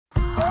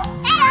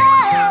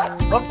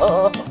Hey,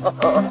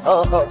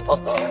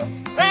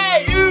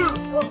 you!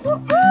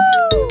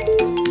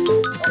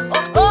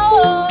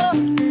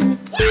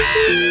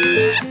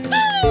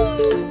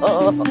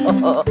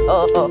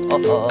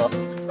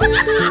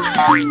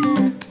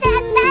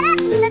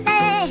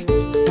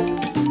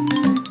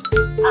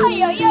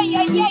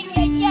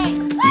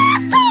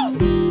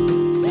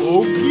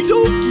 Okie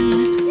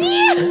dokie.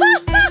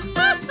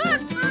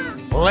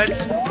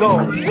 Let's go.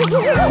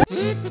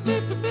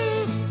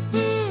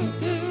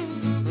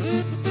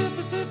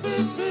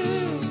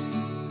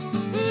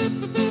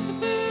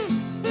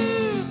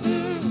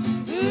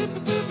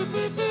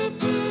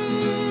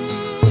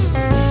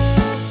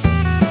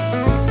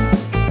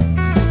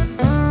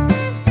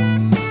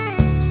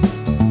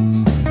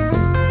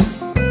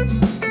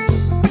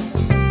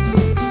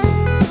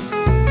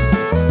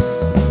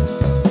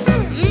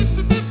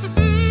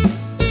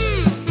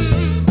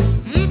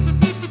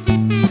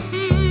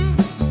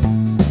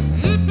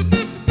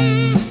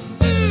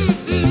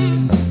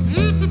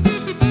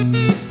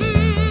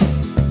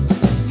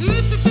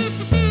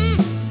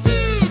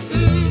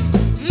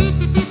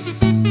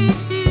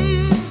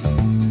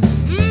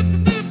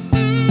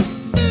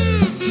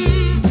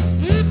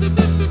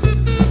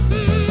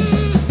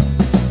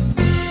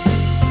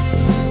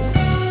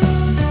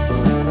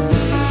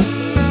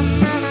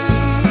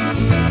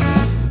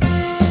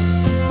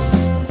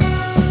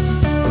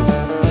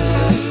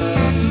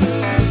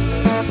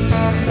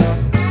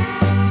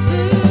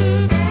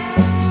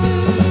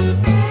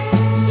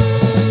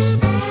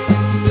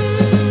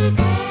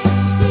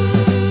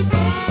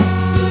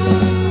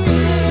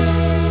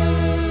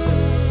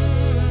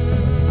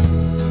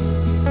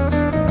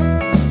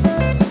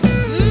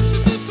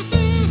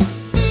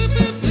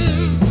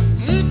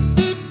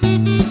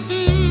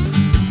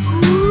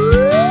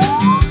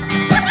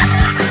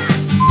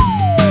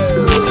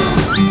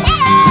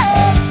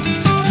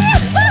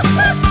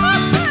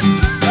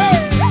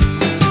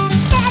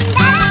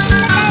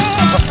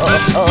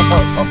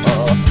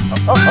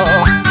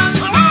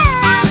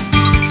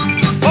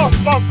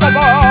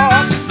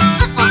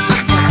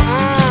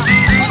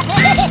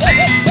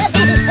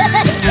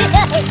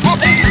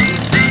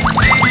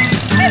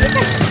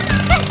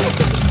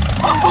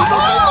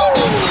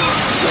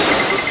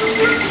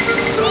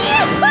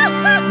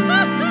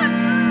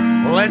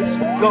 Let's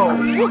go.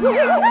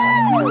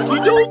 Okie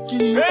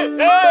dokie. Hey,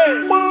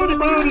 hey. Buddy,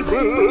 buddy,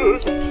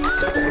 buddy.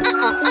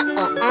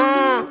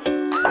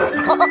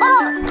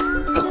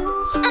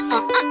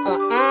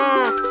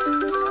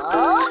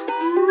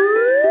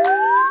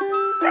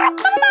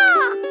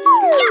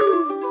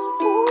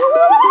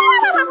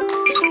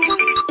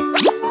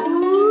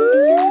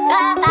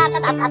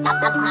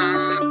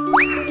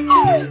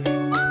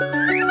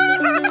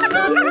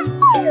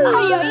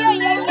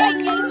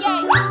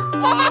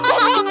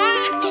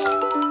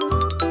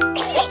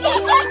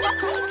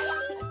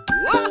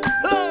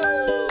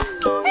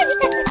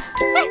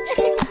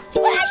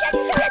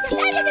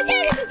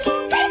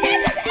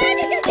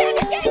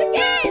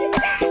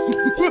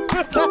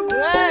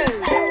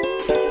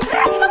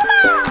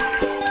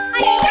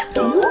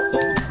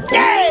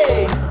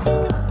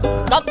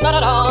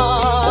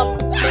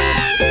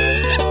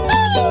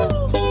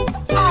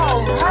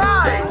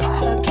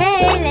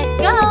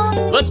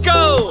 Let's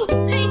go!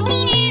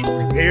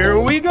 Here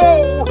we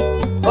go!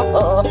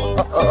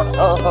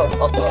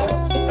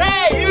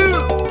 Hey, you!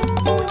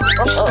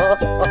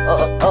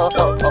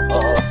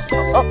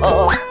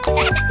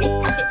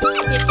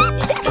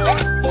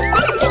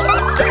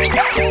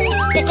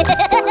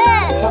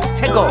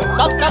 Tickle!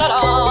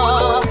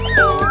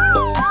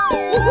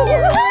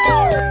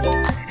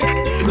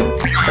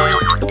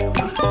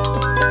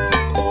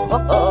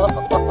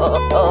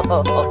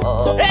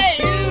 Hey,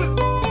 you!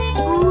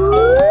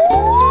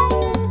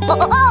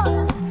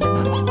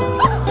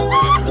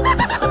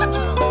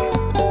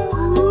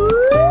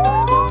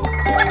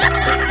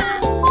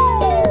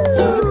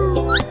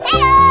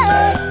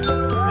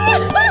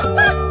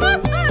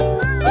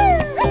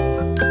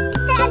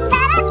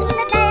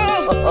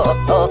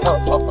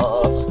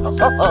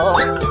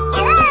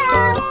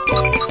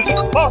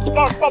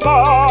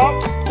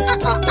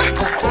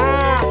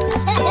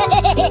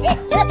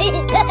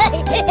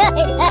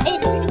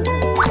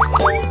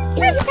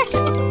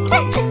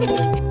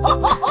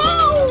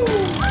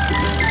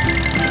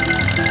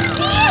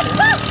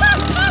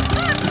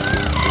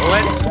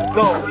 Let's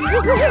go!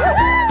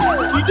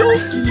 Okie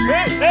dokie!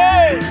 Hey,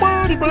 hey!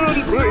 Buddy,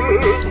 buddy, buddy!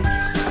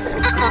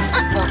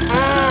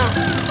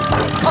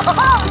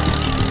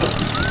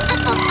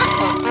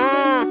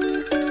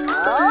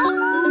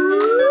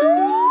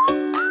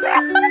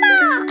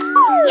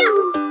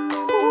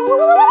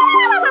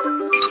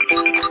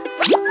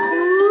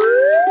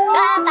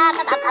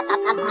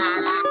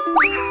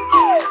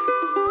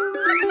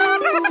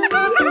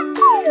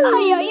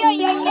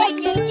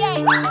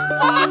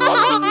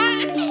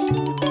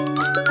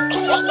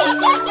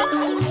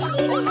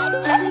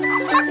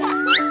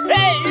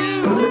 Hey,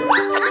 you!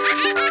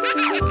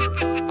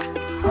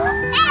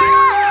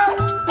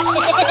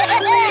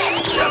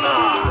 Come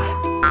on!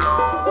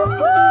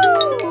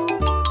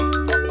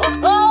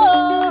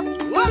 Oh!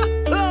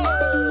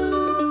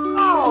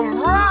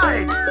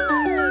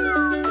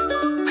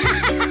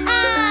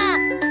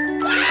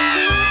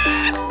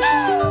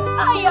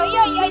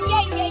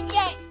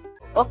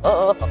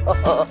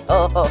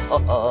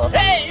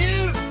 Hey,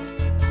 you!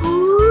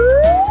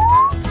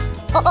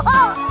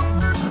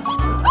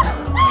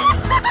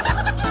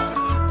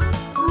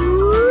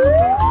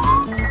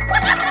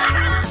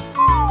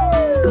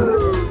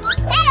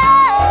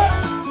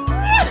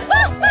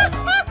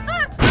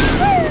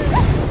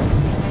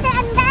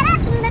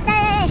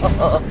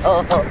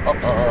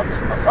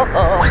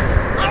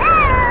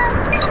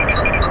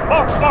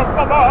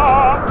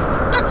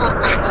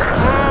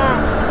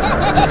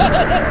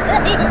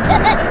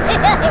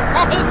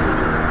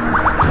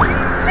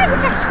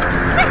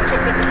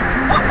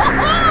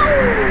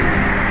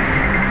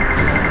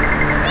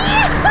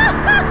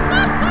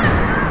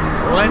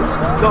 Let's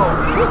go.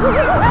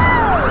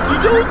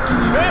 DoDo.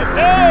 Hey,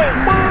 hey!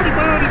 Birdie,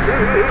 birdie,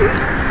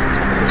 bird.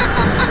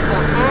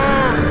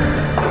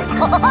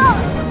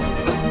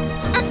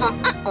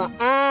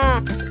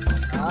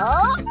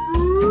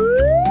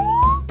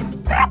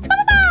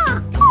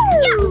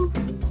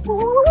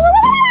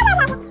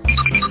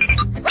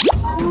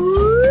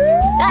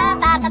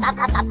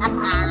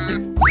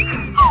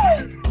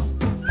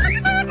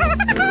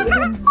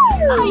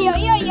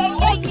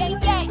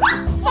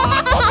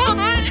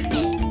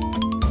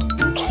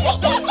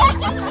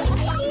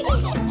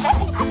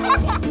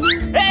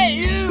 Hey,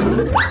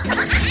 you!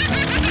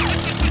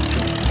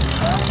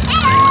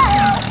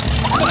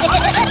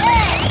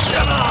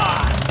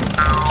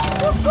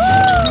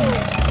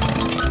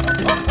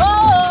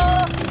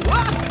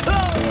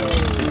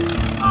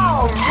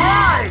 All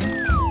right.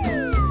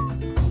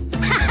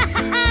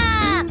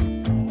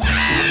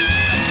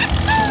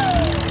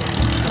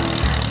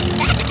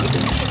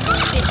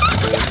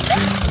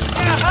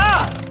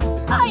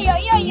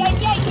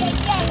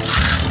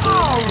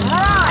 All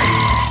right.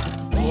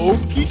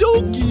 Okie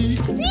dokie.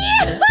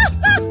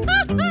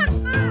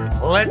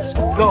 Let's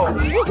go.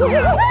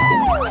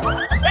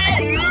 Hey,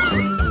 you!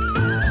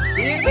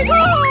 Here we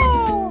go!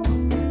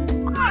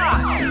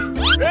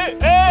 Hey,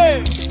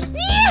 hey!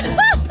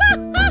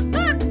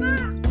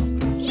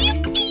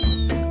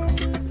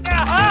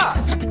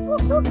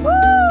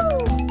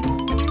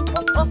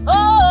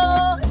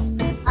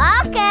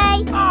 Okay.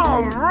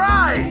 All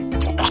right.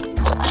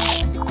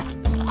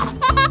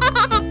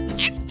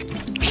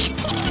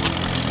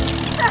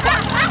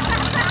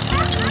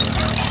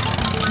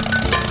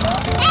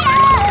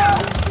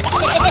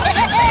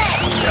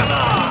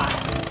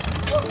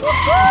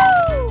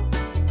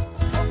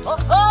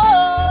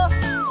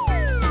 Come on.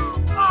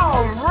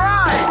 All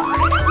right.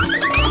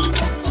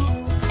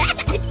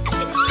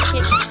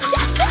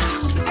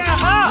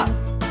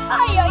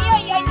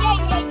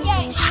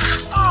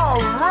 All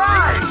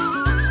right.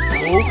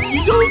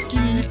 Okie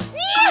dokie.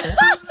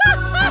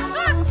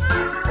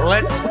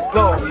 Let's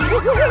go.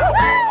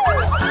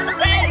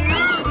 Hey,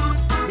 you!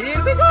 Here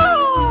we go.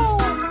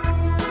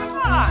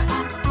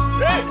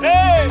 Hey,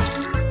 hey!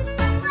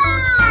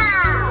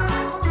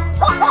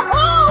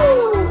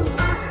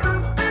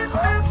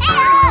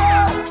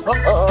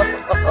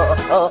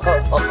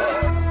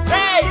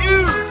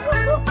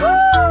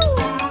 Hey, you!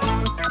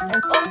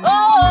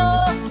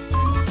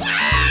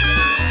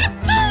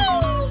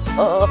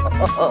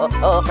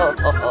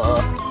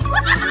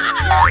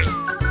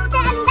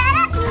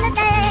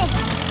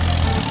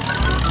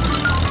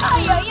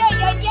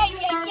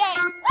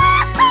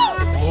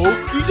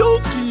 Okie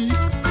dokie.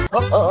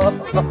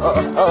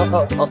 Hey,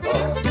 you!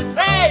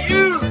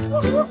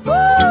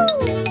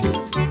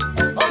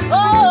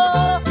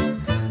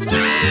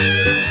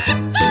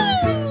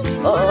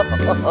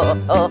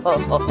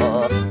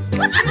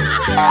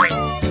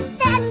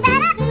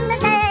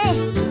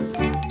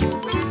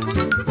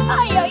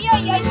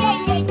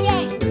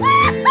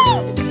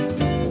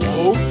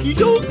 Okie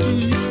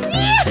dokie.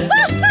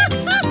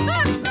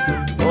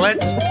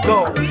 Let's go.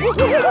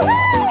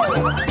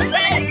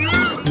 Hey, you!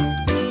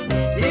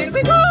 Here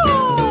we go.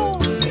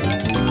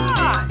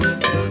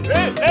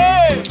 Hey,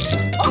 hey!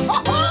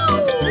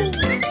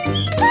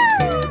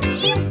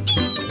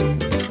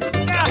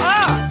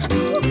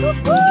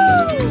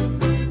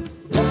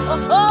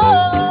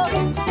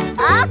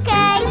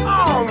 Okay.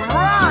 All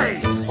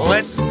right.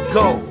 Let's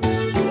go.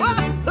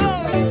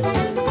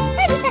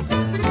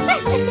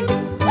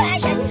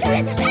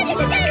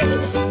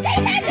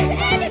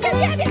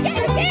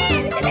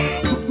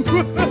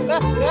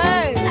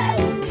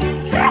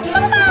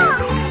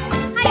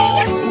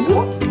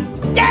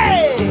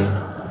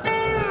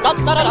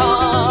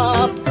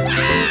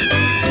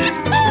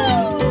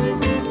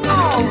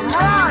 All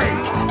right.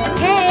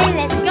 Okay,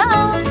 let's go.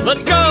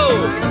 Let's go!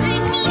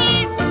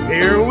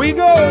 Here we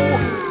go.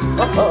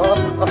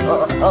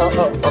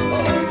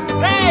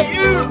 Hey,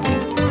 you!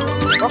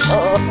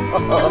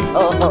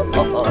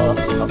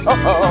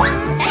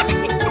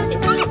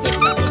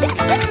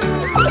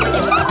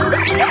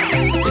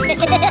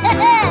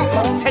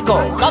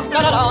 Tickle.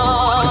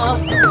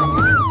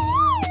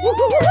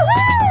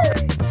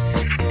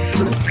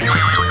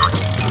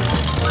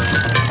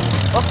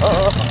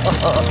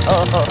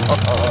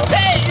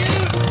 Hey, you!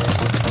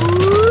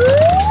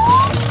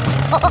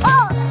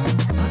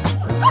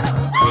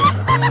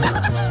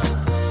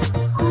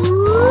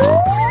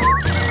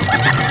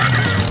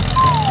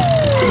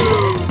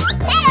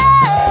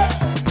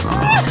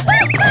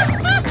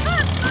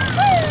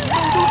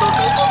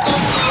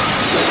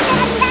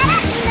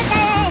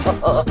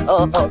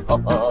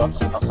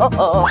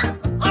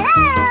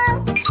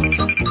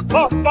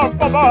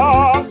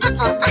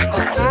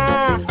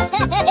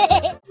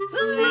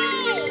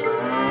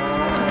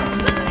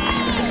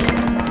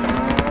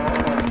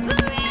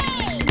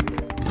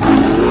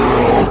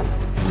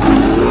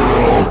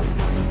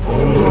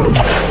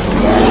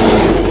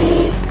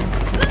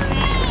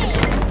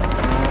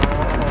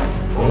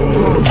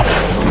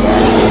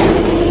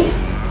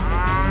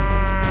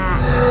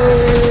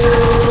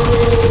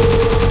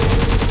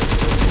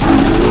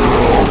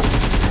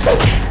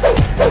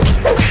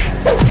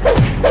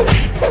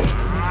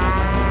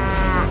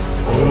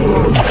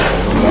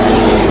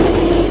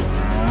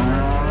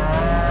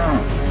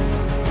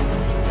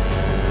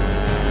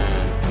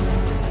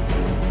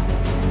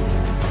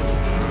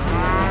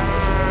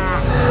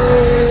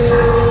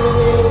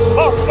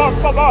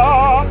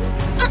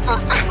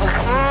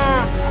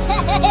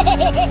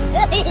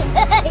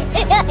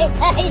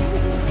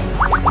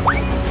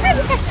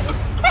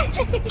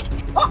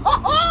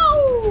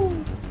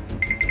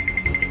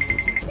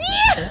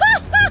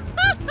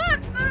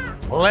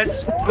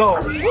 Let's go.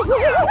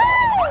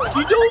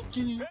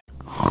 Okie-dokie.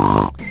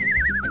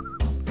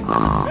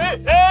 Hey,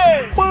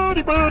 hey!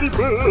 Buddy, buddy,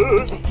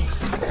 buddy.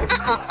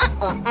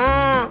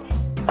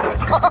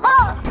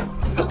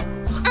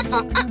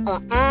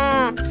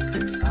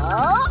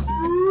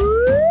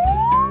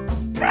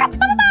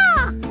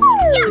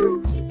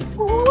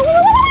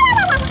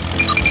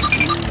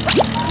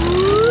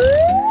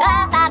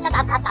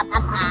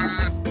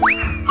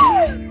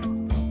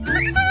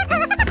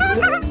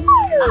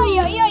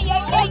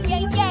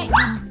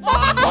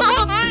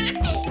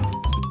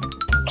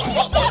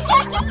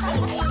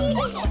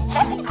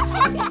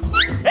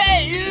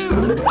 Hey,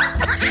 you!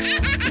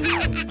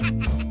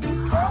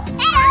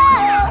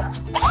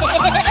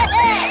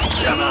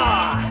 Come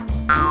on.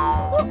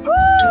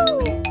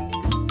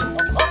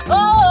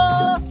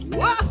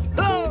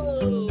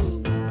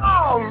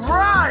 All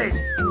right.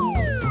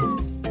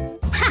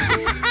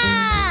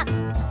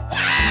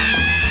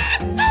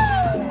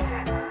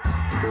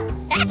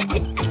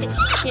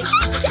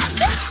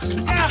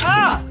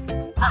 Aha!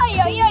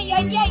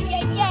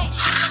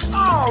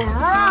 All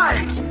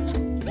right.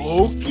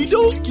 Okie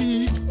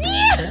dokie.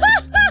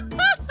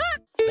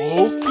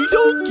 Okie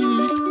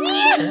dokie.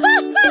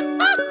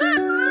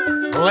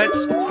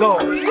 Let's go.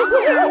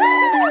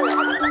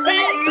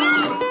 Hey!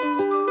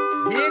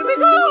 Here we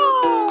go.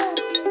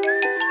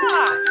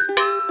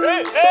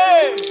 Hey,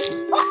 hey!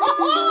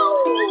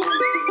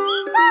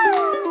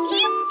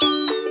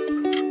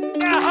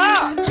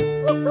 Aha!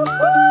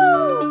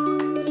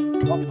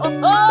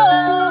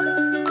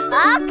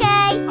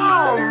 Okay.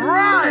 All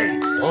right.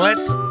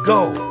 Let's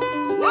go.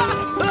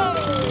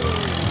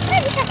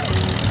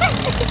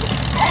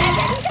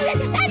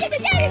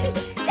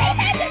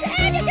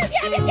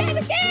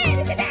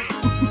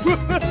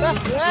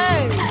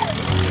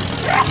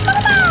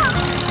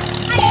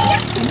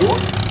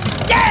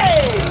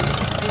 Yay!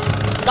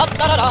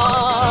 Da-da-da-da!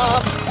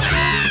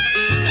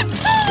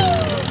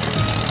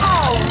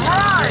 All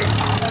right.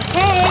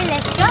 Okay,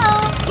 let's go.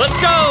 Let's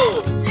go!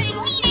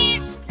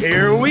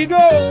 Here we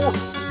go.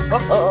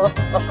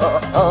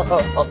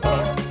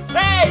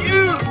 Hey,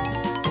 you!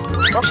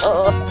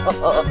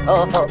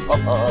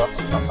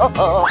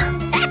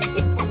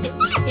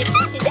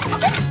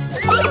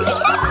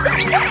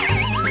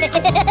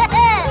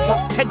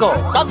 Tickle.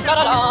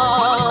 Da-da-da-da!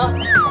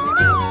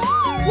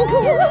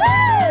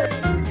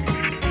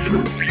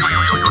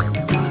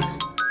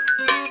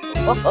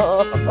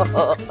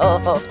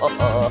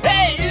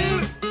 Hey, you!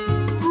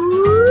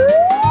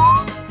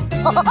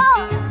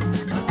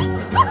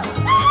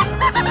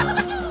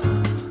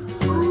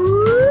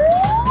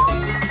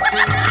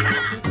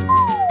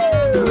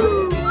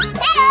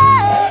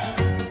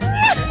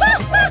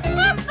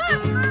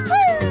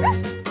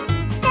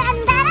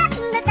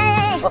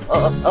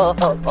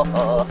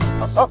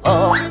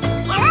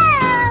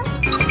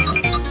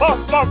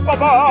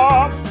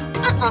 Ba-ba-ba-ba!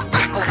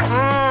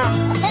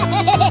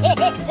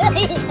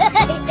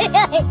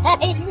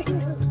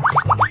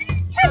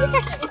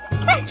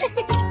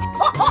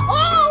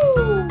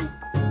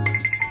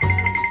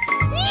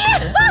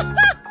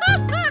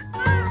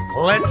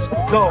 Let's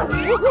go.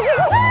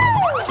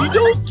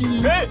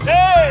 Okie-dokie. Hey,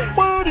 hey!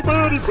 Buddy,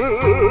 buddy,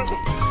 buddy.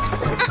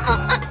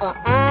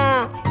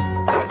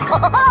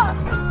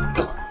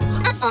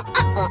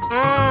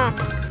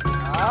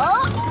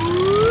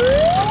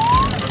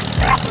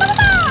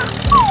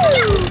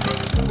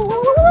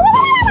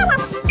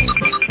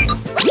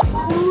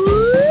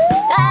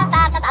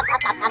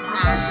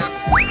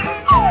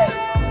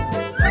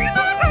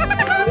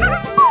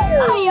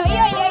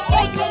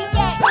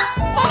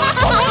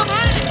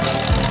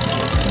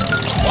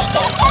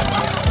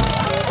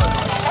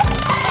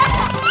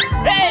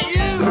 Hey,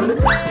 you!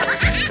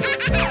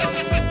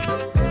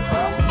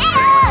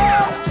 Come on.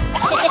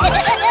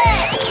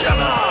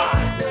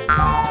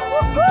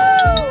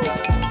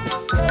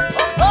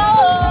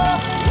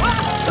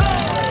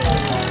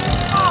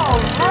 All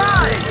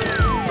right.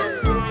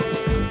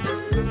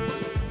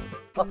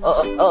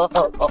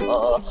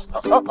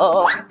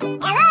 Hello.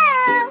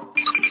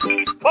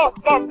 Ba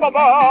ba ba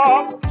ba.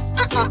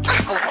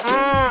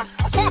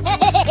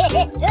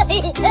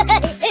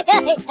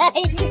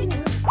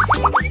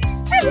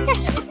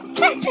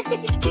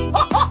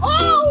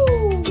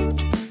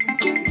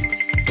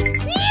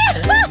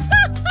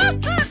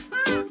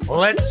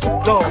 Let's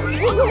go.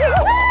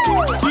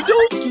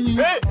 Okie-dokie.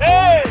 Hey,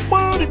 hey.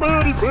 Buddy,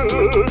 buddy,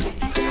 buddy.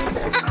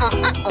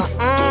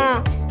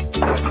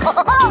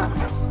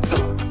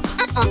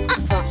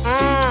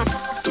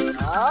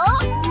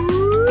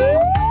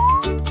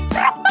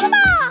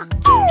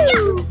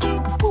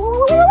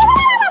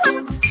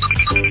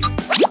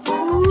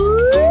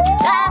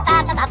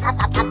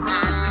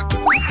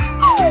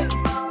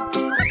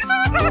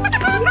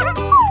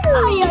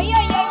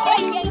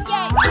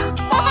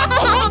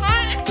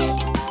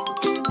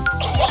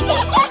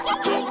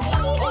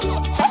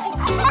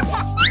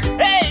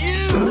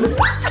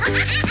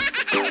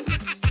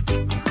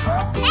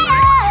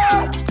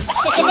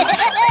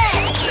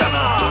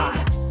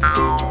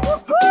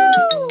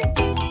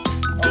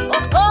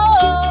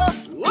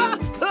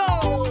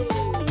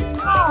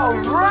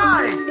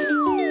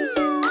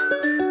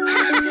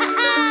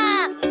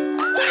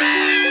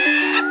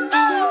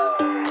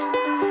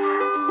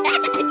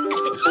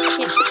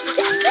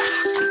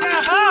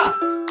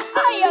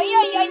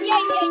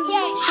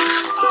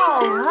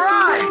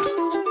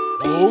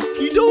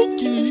 Okie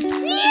dokie.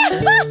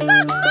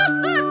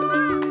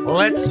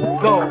 Let's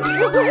go.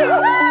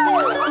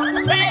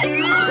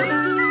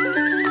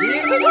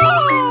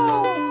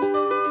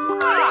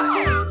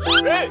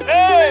 Hey,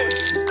 hey.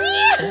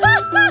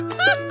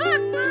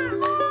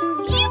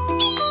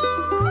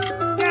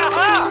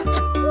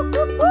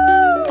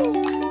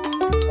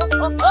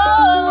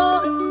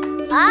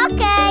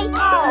 Okay.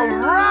 All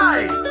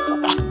right.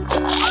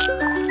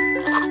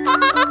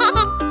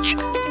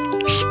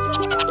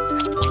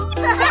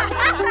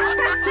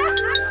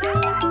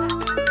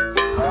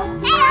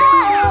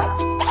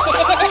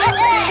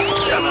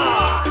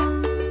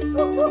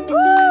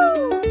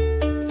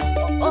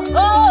 Come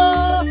on.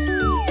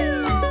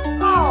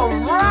 All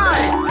right.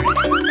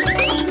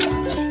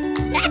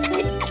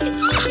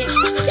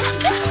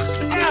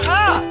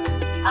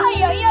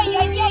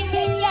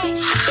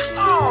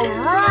 All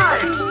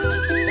right.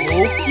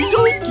 Okie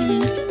dokie.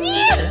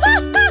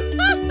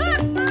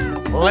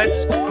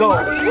 Let's go.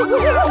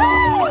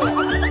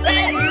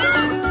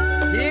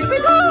 Here we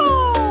go.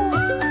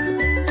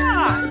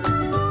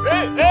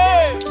 Hey,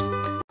 hey.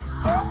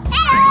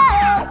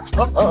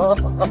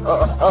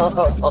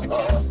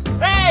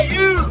 Hey,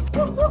 you.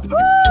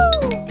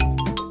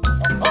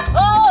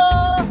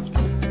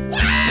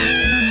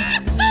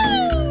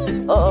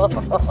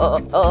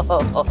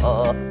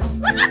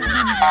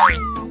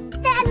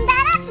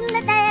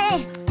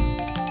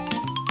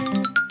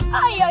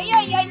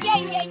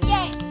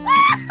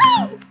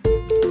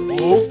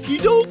 Okie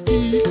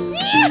dokie.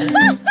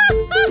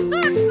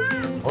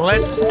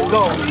 Let's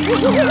go.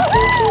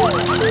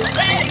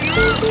 Hey,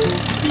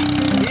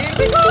 Here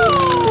we go.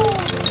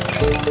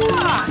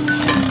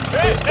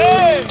 hey,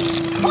 hey.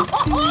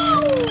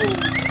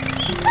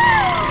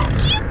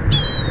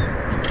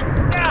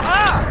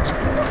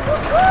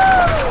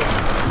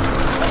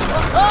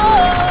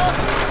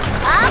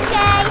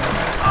 Okay.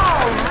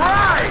 All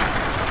right.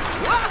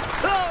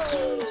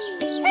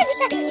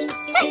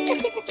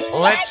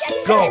 Let's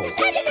go.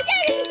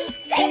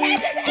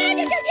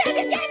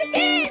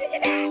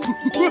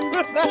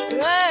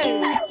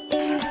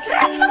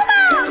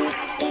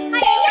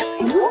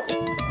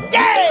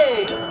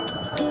 Yay!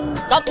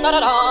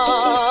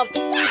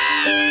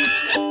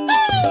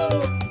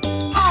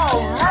 All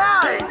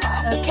right.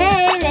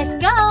 Okay, let's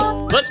go.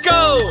 Let's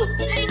go!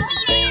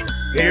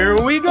 Here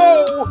we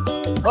go.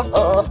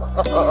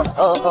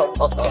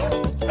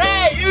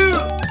 Hey, you!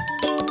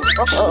 To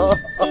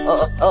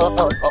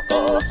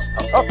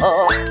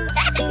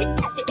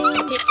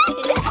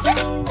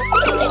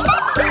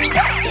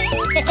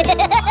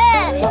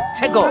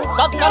go.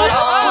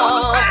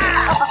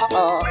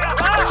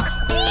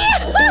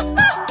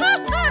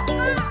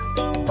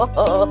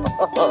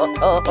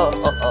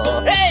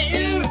 Hey,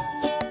 you!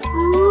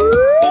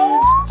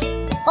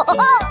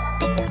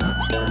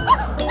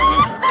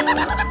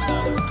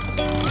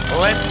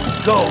 Let's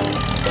go.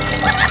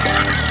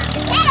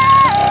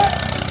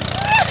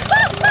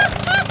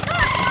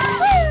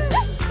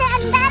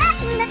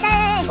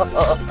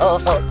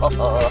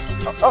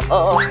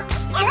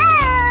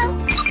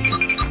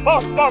 Ba,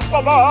 ba, ba,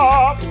 ba.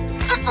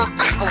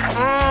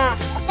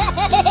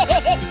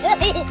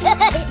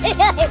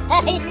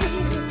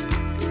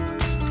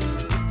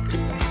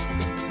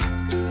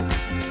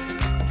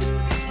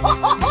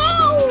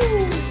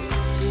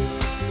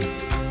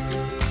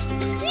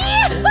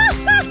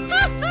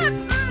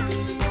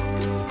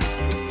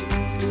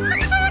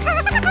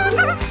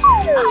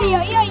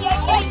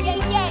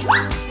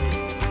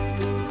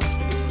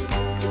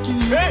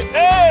 Hey,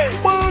 hey!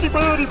 Buddy,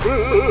 buddy,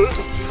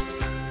 buddy.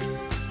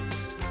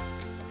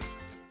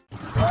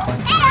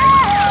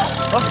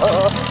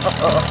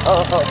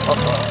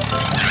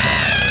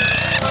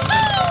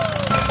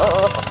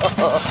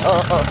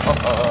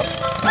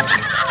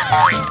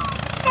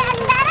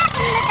 Stand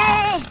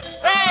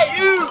Hey,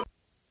 you!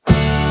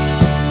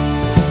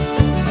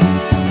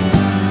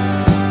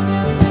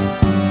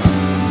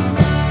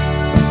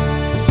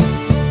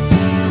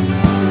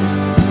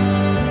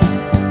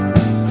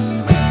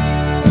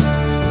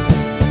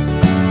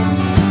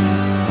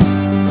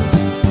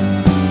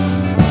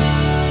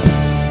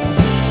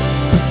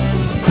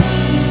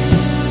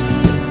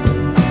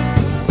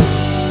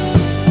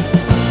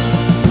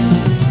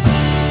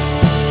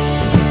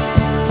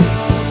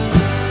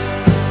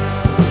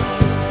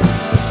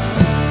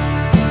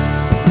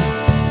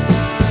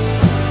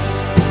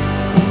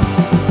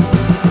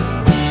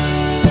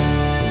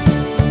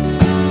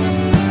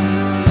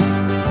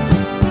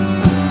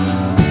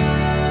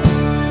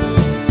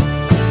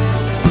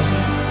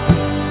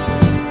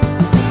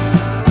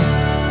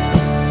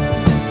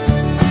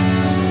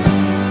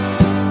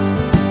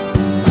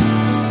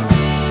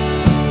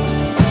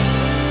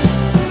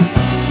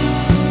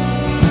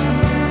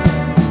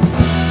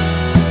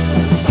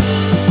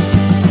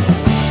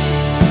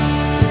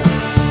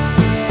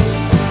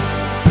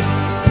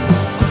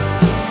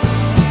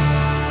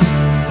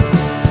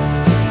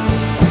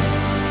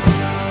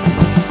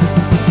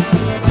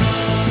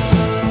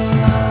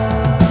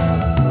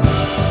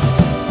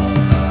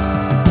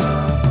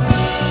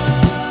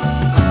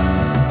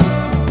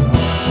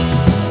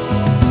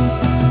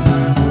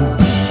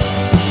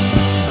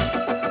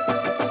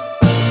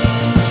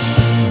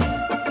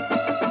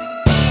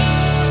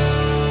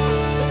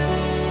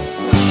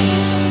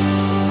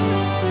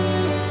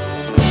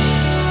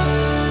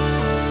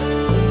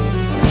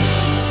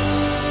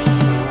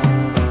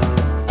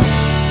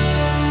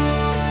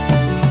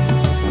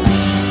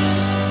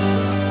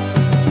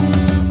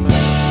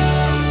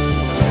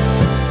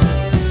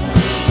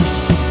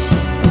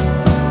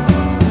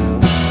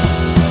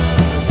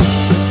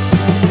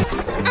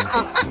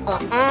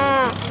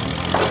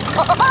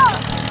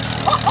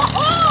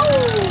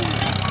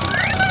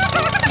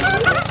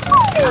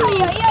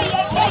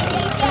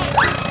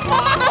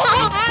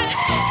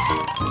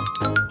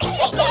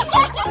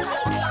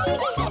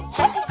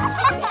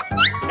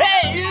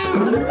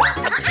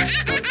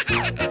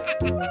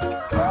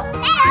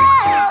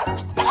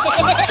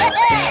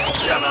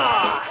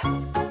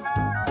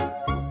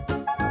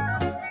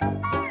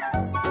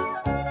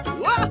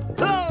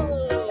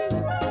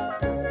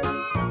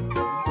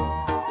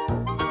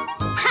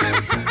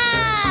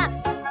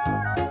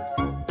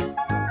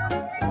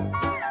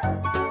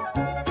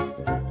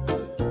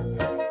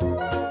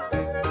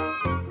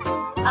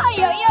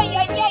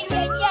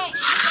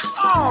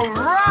 All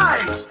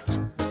right!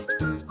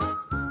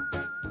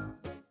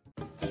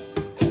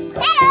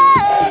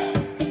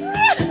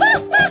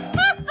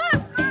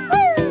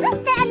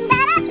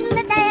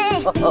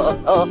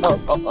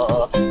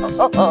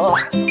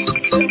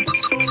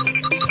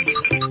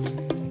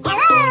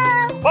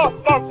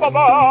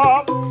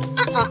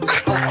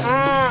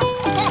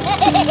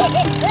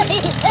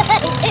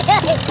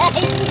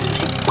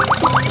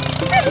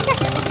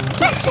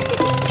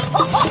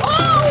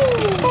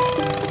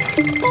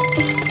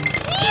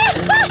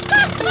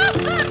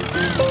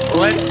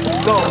 Let's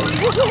go.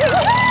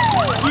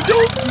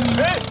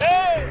 Hey,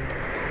 hey.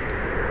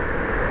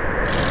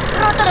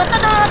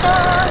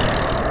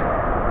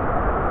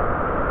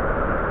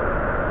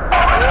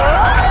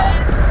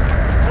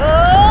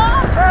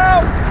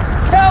 Help!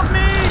 Help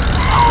me!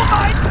 Oh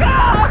my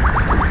God!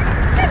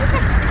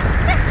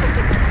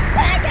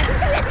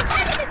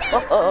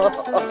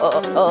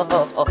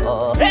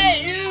 Hey,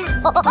 you!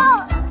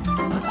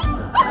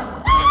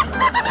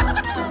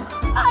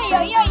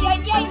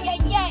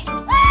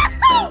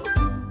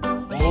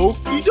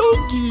 Okie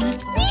dokie.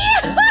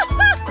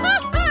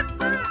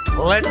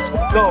 Let's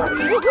go.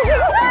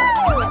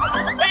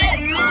 Hey,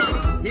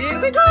 here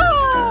we go.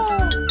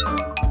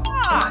 Come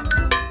on.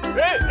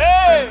 Hey,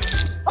 hey.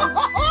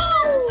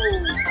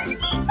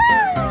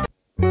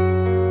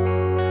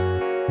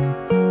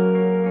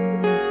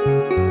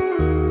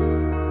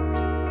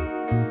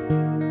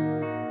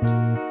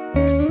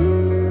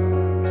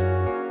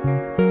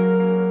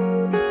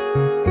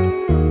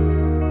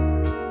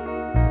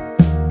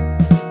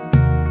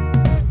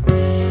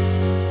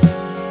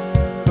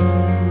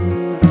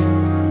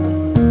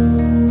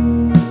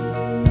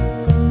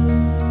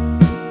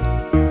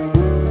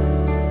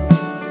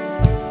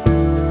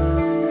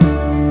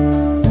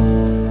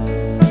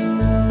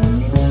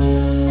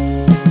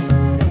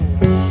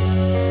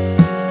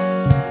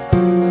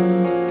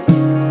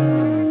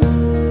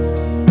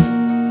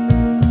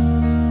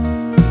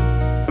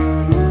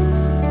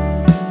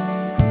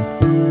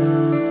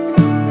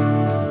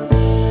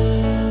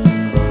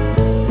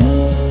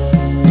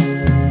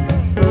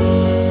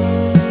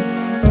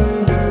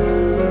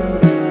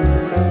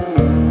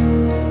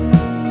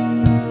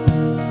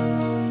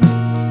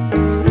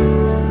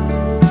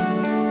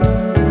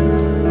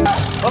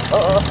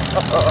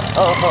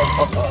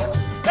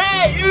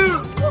 Hey,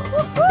 you!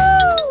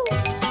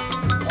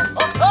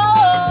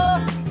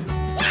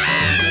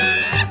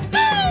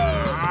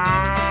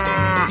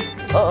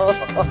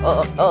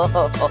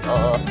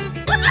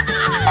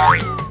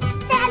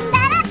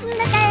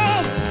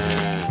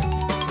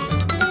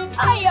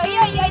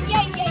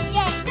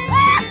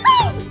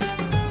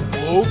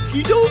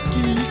 Okie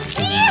dokie.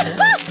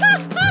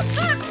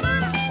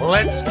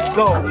 Let's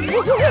go.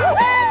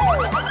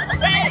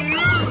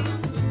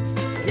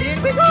 Here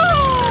we go!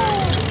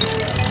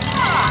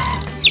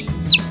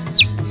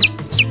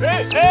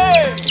 Hey,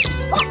 hey!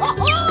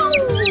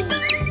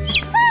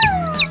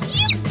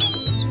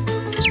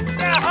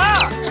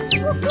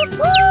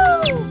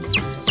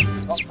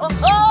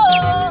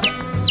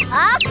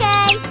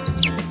 Okay.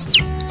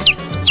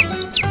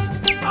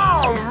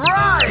 All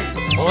right.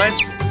 Let's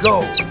go.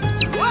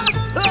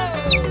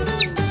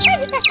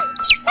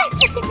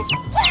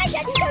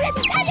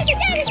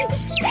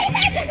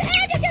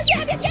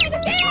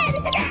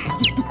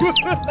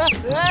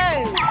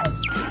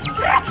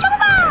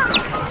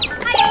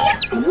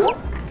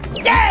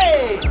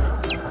 Yay!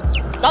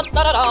 Da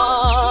da da da!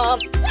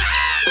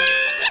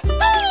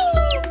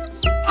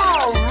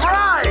 All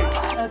right.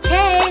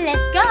 Okay,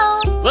 let's go.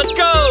 Let's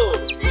go!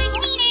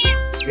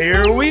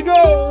 Here we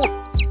go.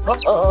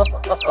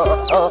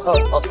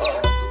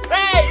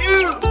 Hey, you!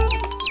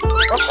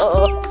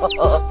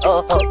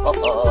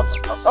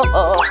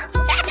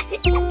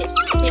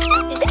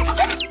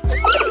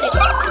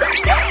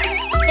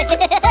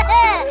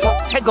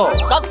 Hey, go.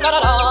 Da da da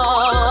da!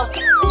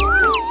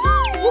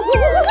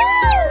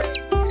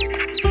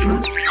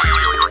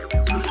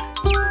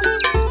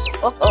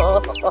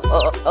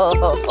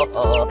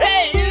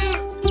 Hey, you!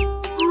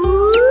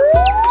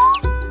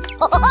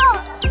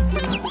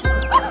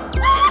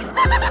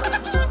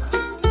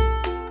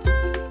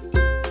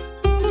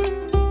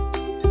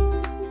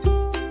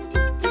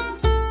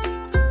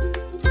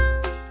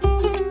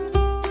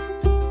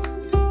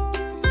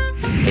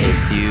 A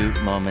few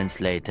moments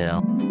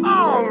later.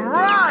 All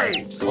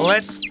right.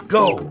 Let's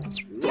go.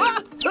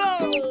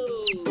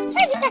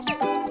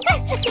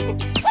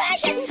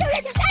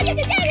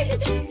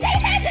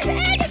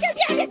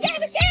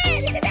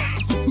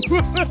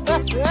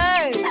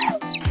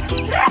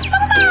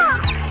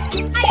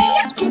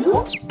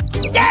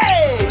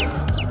 Yay!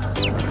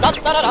 Da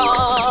da da da!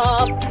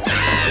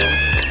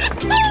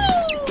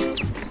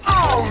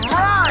 All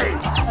right.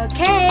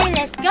 Okay,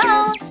 let's go.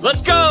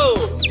 Let's go!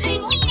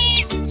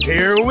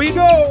 Here we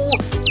go.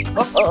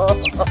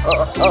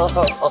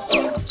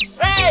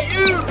 Hey,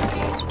 you!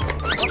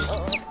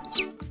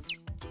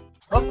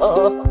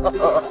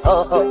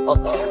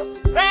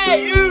 Hey,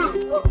 you!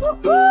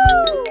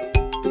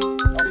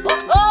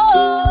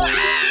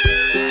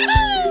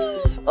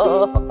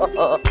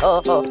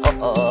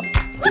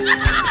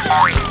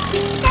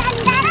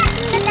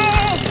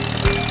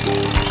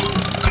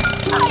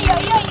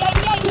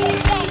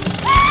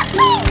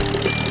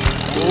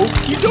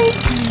 Okie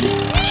dokie.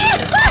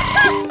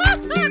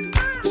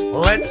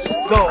 Let's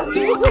go.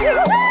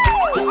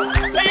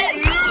 Hey,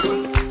 you!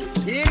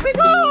 Here we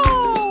go.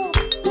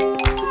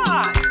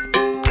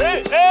 Hey,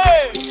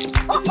 hey.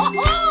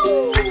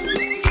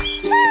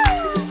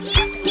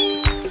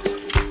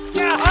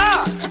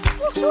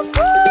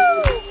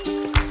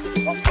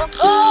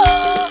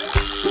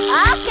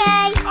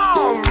 Okay.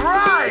 All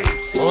right.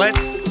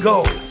 Let's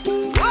go.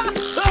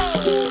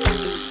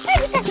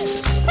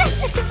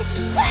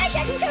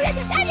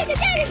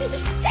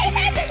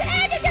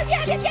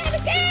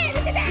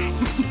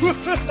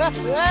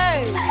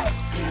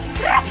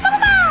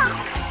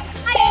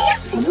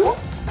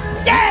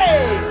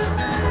 Yay!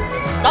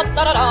 Da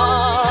da da da!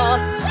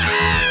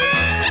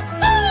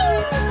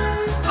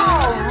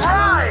 All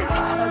right.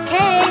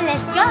 Okay,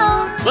 let's go.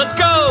 Let's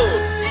go!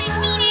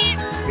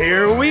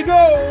 Here we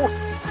go.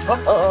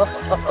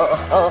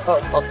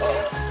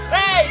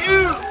 Hey,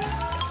 you!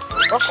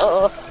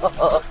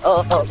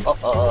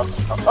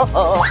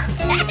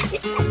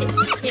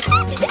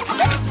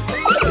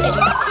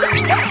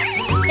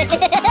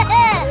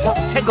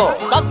 Hey, go.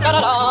 Da da da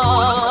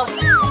da!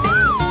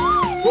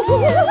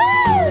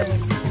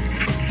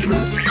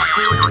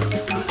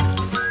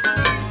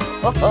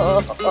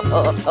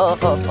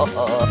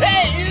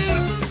 Hey, you!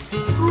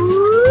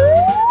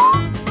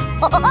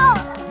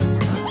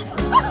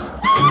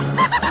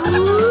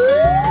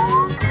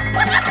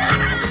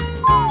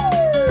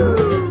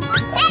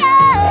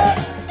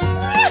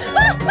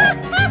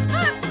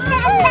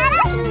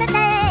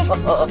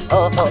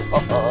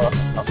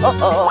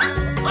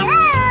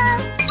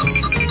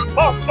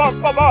 Bop, bop,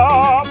 bop,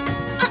 bop.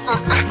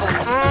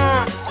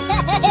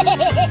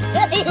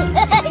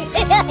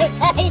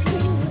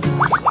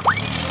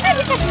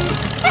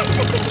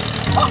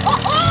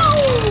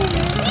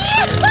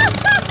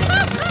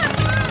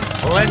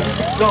 Let's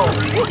go.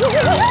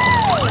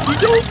 Okie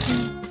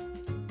dokie.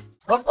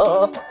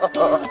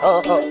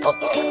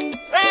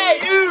 Hey,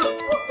 you!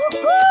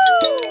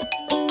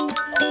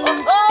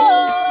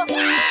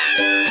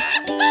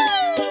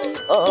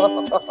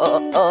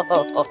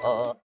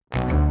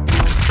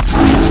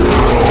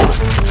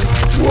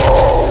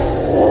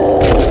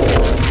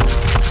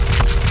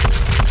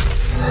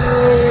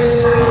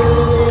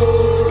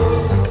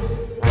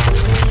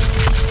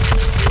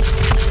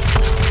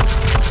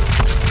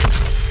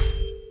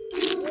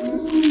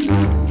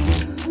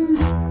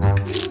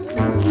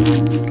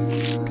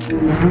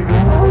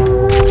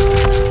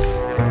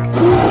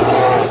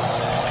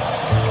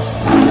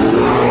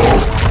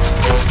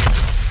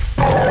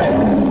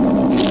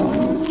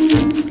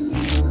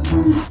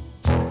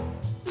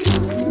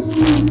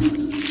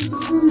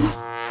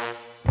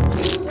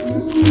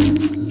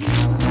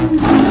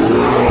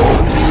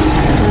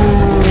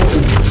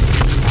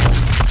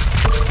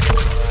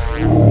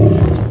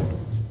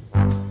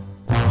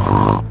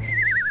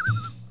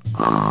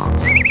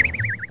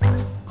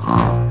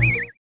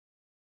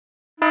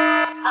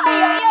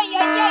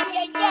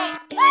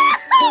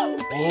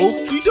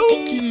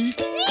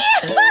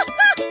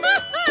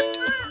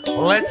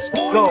 Let's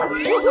go.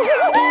 Here we go!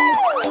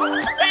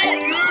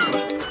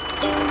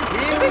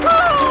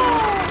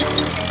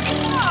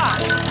 Come on!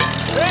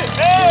 Hey,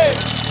 hey!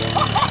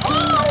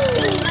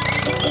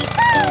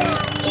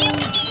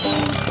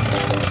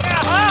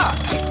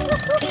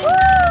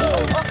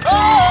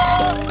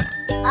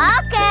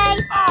 Okay.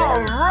 All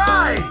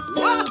right.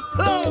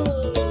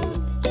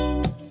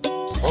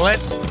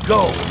 Let's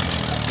go.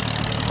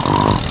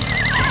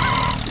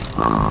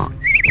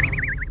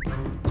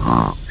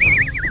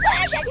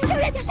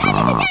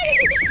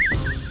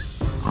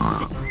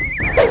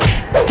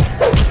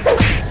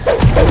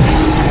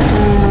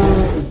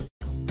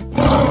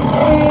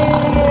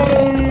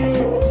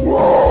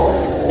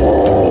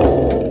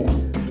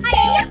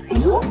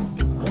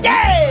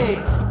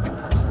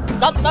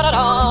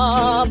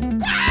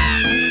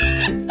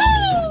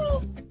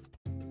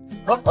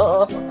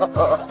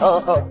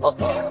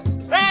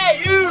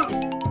 Hey, you!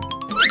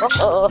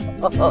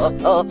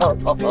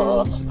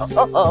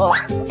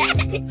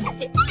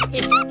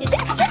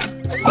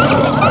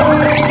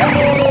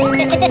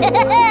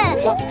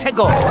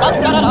 최고.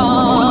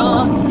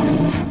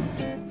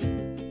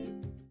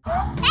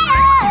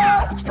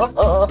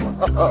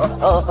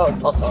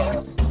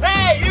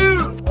 Hey,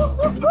 you!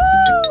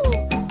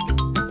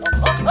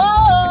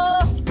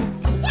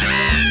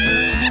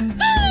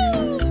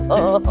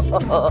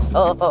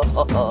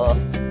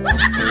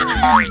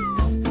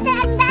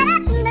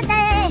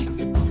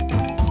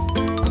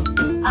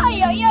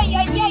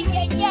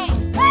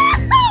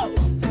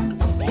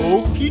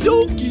 Okie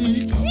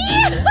dokie.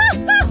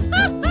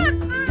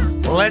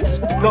 Let's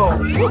go.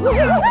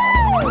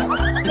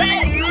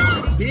 Hey, you!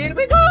 Here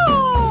we go!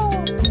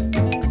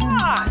 Come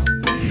on!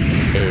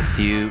 A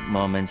few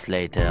moments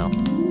later.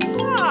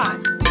 Come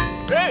on!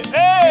 Hey,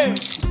 hey!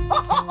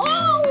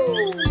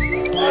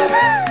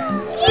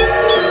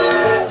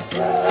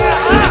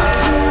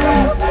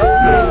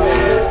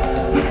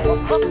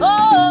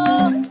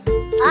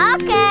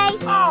 Okay.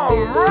 All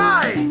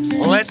right.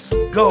 Let's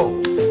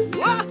go.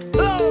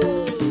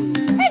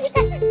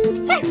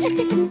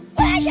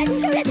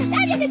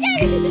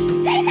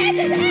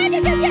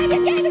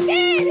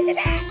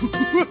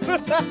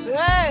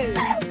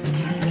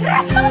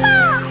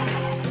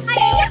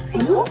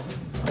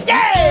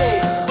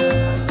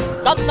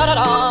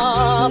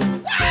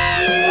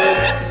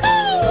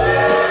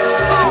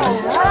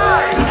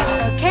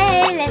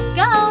 Okay, let's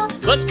go.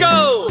 Let's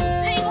go!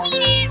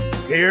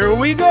 Here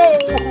we go.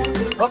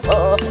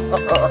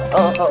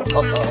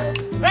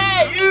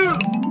 Hey, you!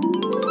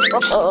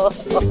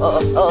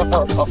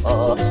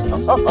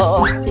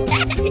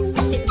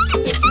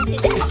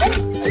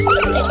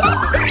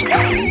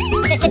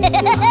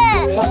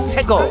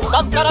 최고.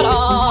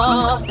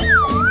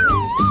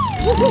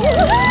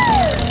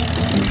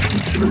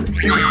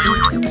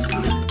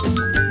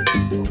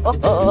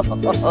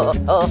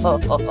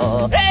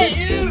 Hey,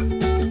 you!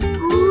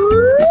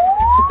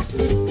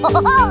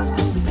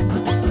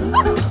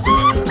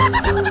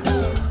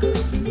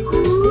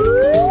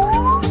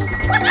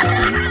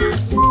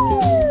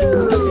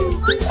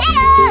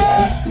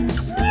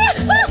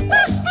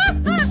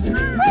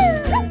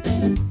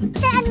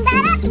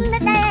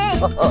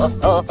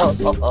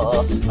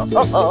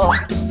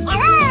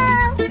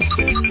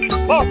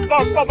 Bop,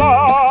 bop, bop,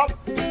 bop.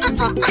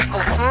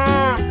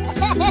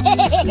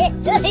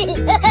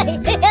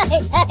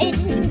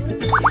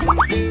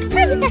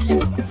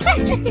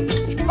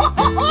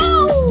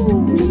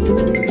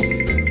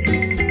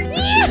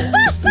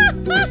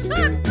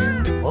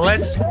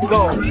 Let's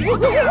go.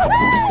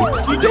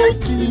 Okie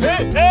dokie.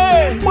 Hey,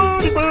 hey!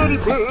 Buddy, buddy,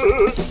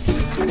 buddy.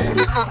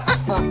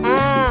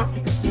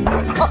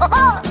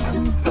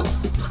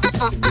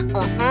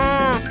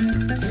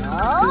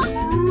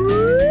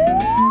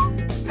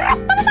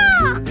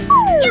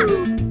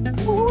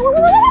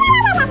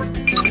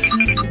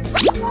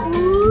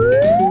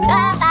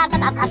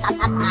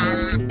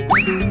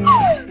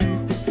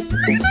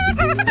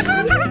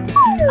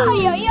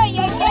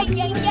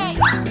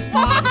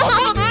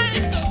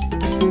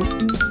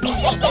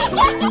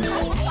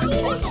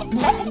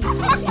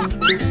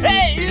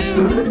 Hey,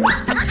 you!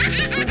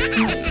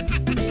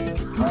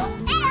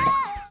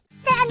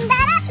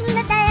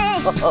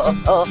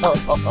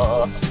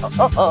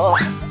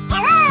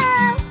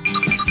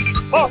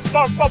 Bop,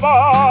 bop, bop,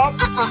 bop.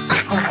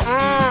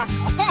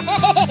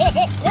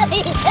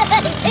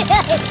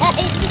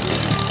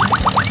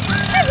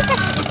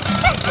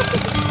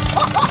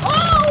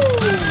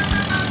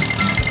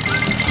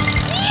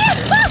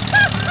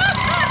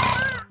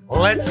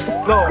 Let's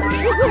go.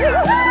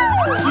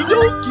 Okie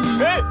dokie.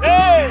 Hey,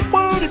 hey!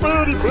 Buddy,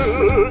 buddy,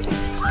 buddy.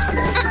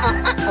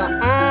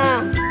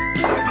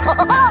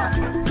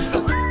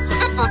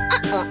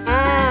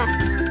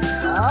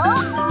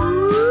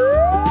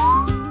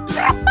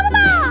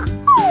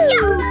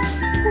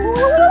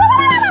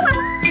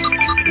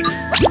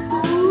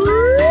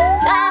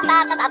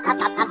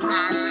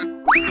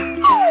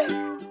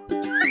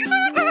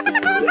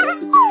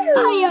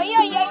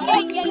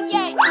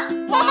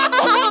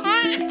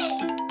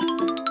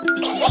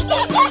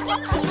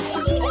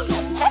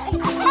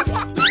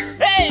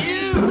 Hey,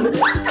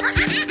 you!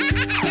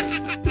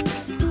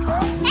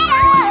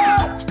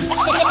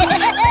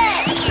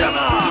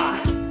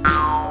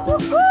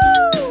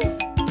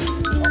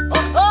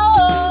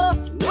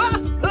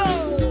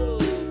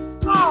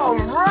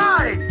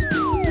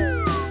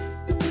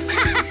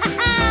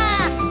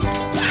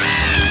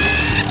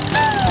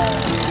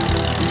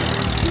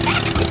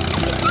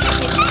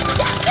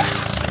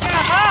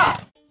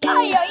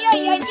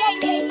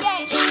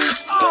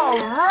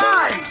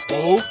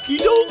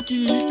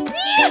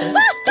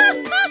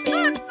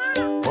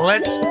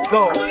 Let's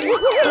go. Here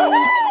we go!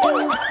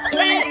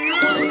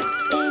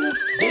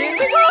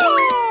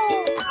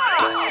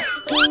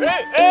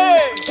 Hey,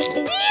 hey!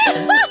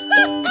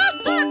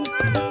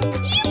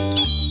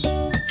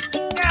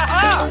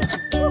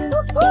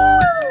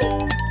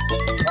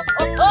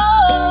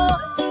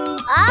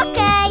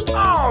 Okay.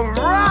 All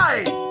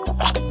right.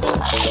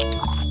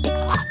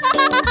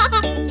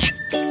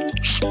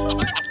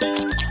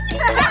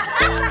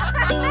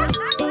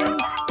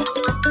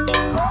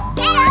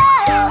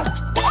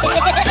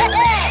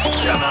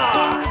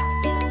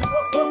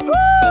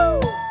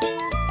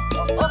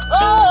 Come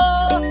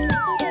on.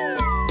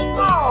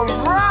 All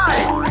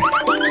right.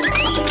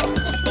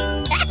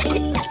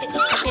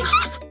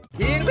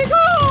 Here we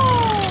go!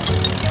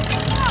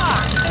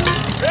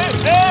 Hey,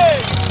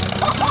 hey!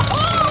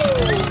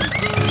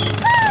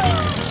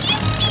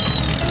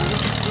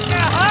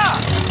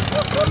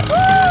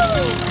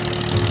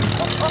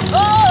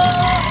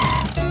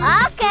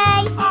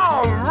 Okay.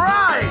 All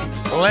right.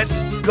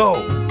 Let's go.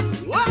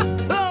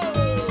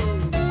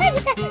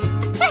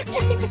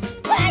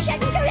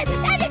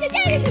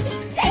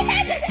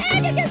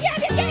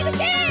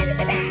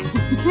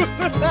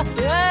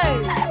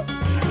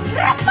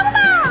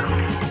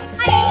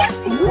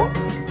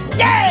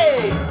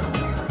 Yay!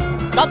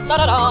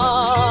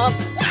 Da-da-da-da!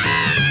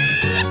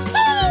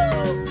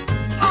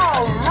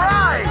 All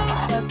right.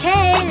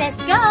 Okay,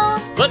 let's go.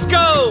 Let's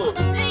go!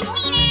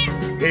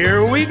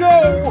 Here we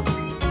go.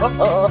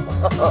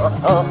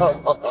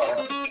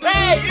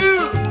 Hey,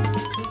 you!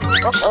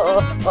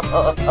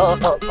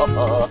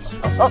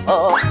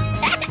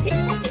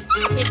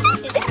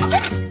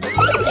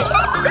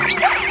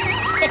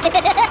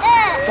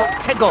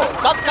 Tickle.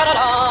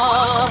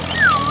 Da-da-da-da!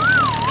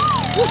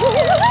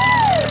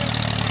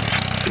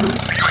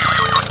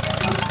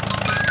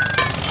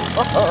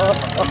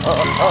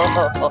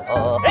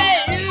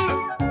 Hey, you!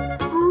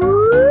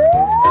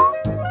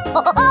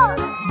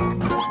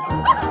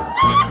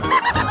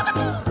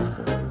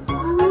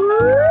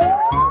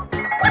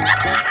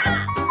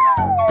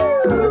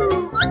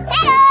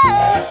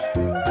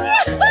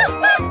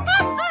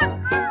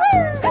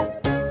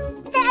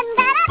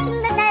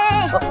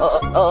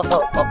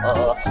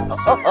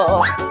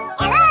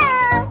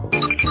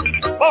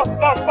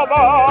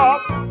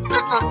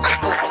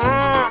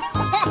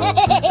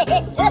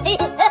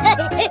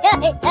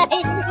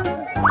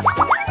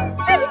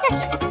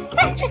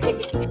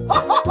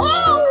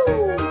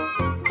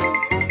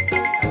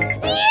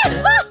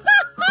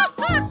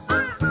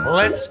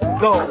 Let's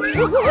go.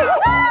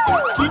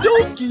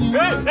 Kidoki!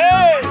 Hey,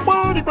 hey!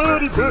 Buddy,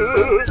 buddy,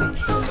 buddy.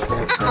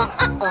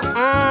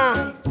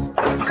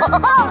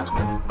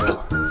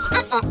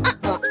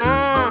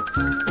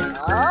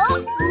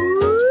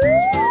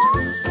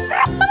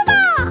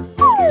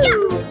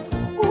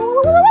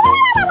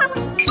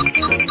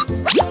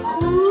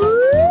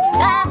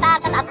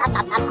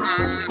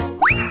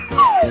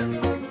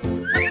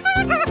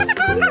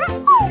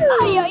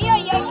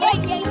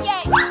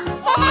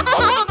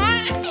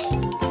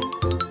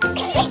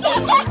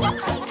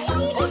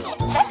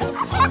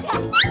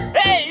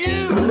 Hey,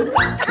 you!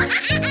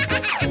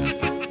 Come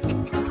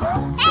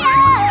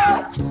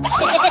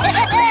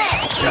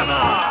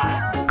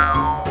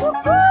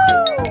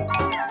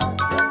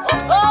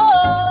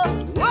on.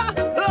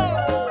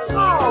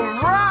 All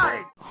right.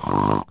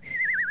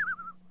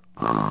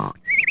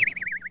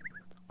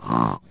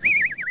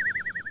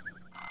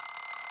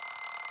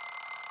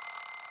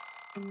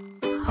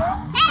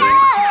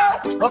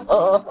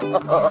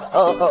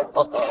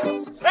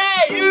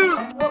 Hey, you!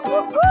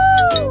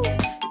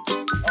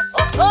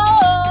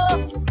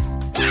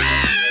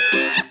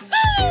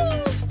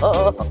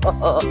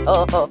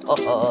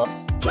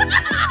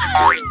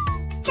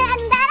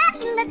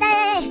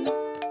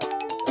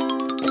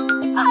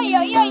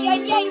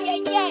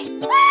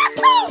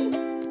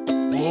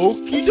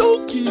 Okie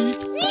dokie.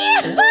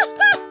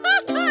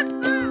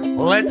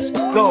 Let's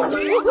go.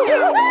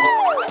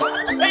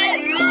 Hey,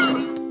 you!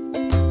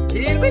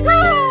 Here we go!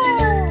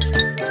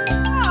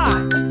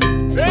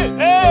 Hey,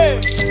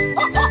 hey!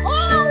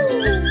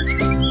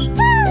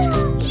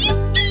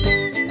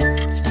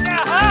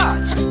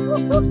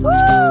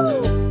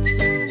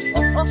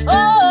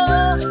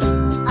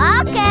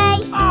 Okay.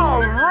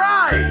 All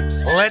right.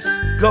 Let's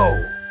go.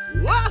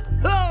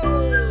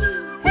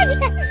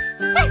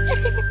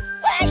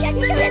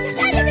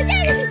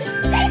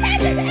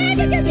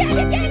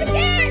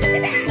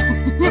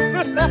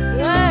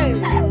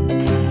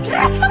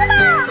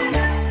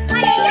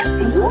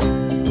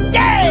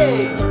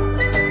 Yay!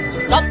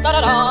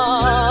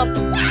 Da-da-da-da!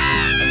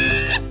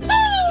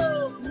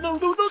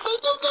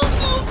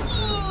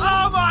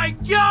 Oh my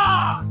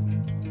God!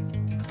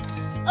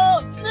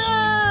 Oh,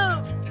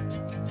 no!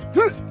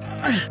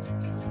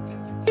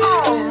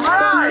 All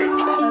right.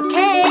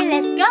 Okay,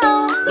 let's go.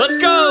 Let's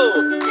go!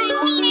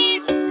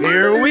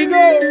 Here we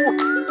go.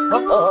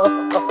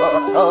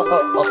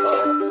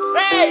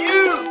 Hey, you!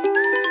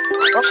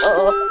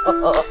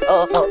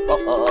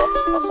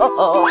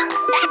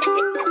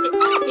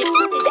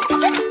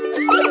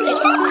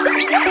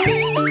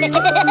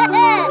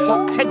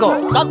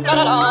 최고.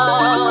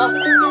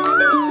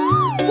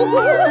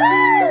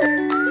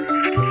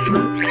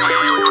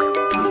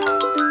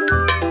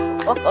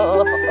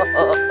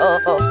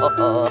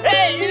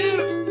 Hey,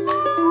 you!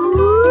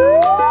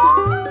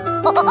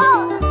 Ba, ba, ba,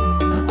 ba.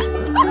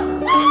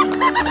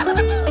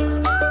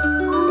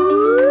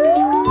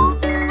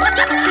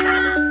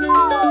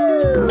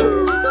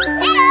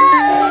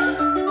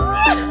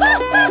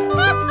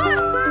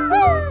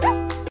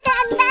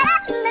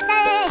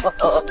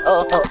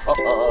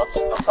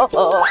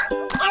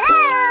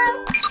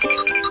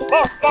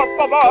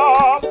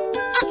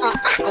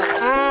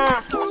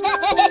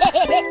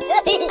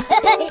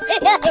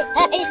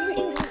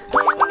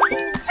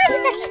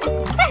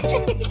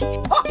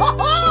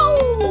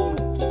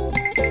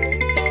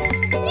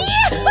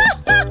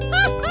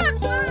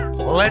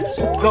 Let's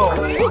go.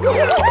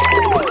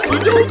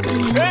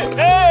 Hey,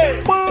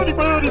 hey! Buddy,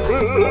 buddy,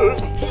 buddy.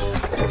 Hey,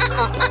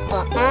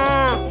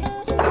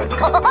 you!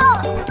 Come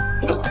on!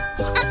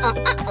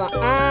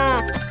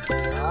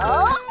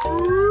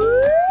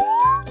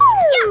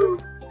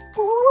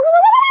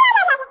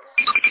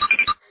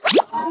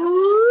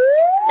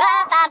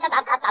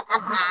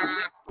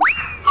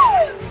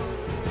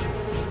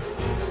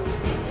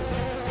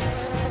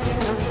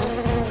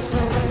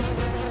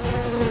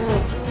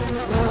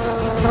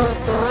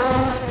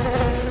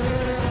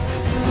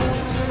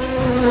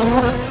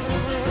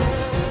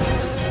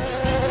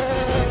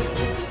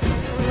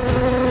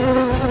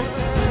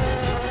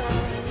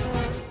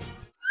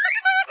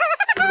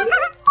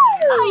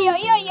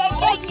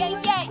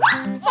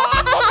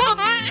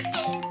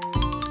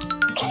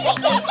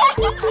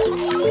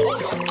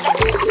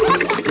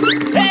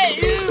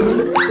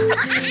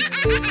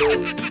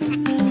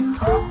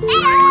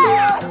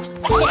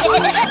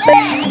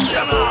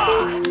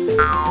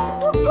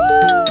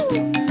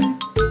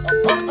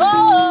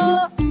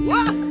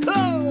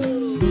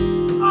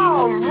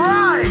 All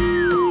right!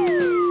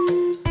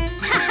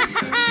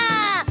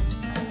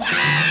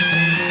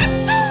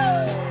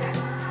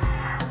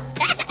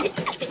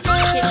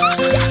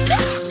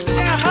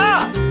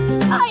 Aha!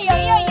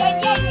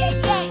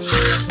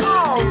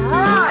 All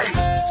right!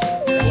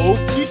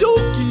 Okie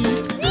dokie!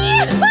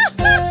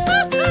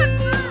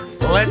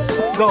 Let's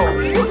go.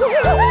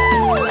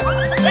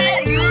 Hey!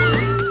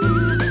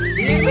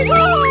 Here we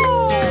go!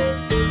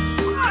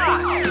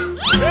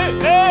 Hey,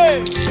 hey!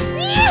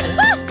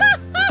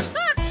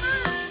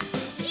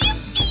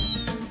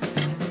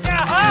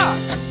 Aha!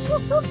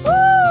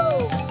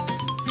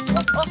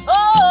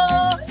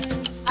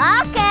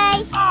 Okay.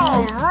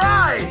 All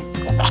right!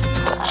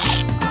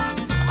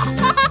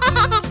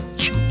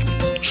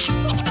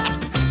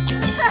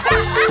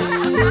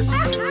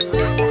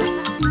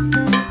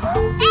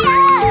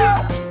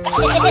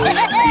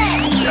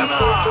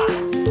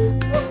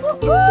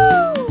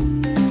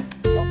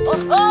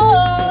 Come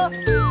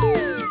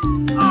on!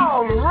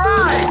 All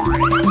right!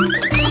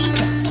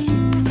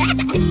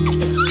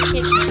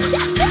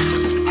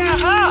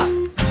 Aha!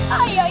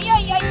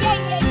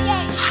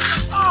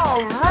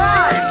 All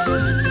right!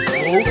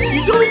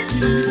 Okie dokie.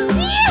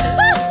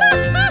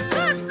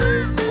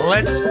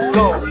 Let's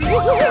go.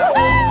 Hey!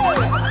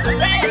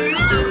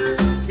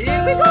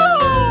 Here we go!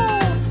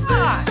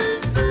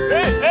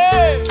 Hey,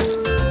 hey!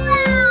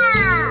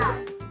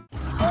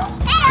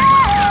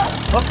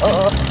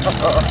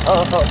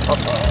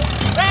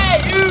 Hey,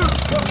 you!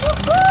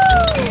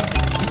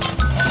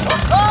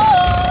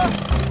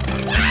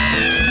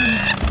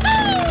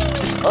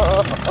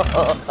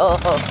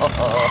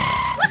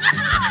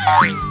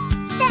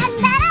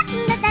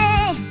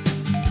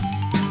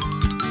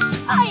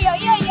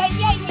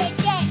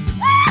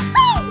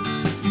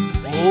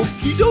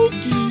 Okie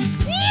dokie.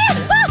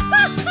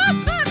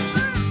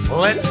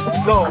 Let's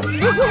go.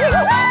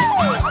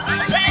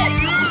 Hey!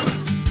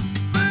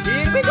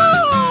 Here we go!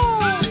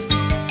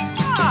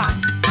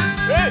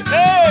 Hey,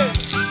 hey!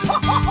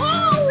 Aha!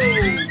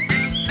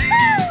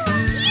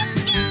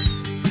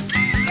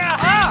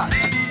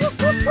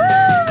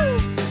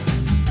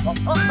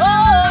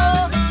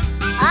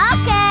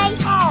 Okay.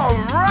 All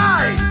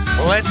right!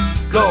 Let's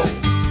go.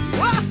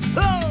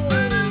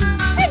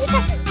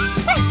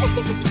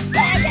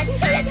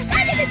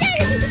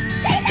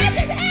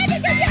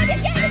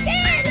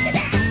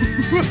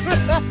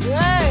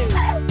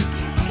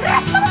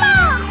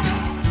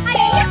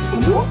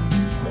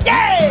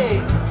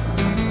 Yay!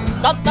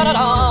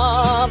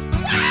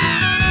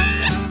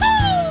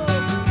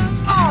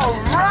 All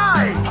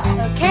right!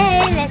 Okay,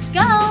 let's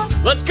go.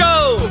 Let's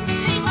go!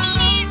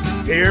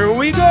 Here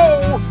we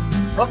go.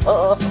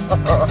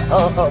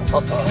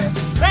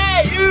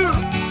 Hey, you!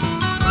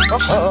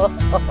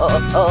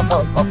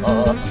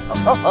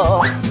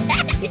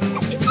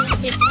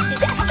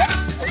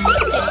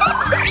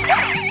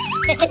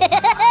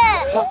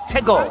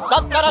 최고.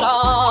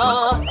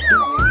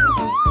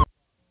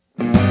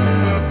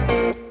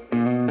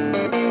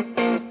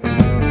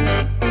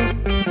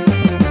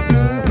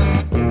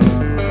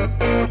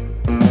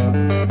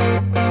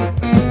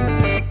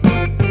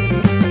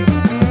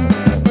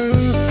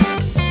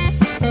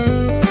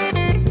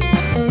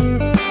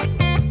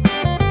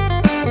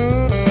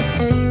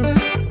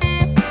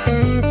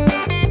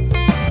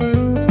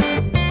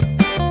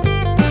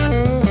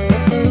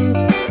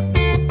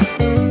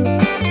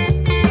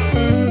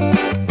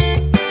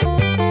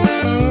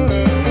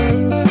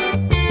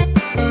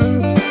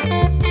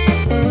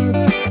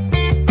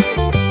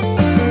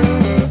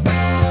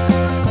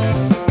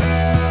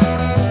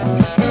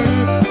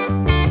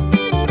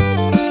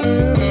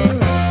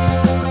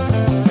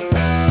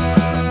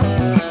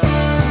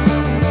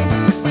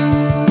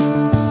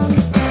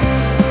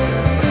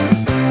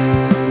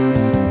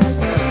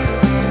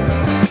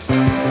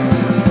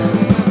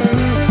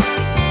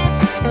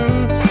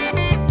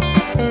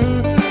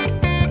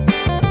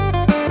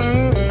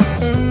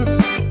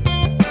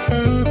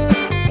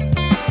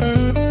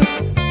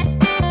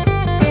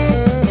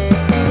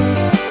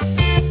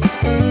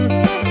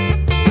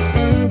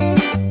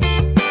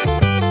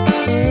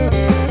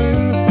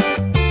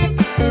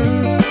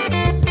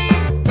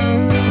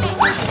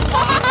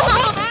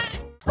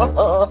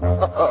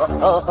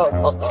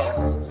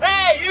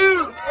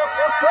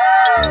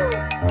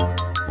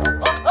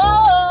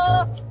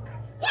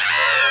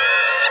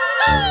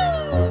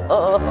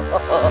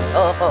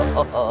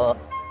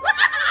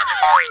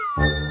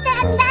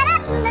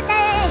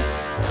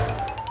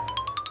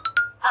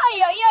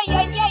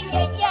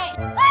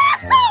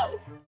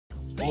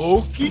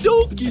 Okie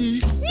dokie.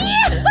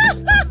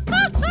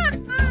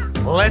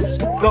 Let's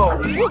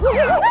go.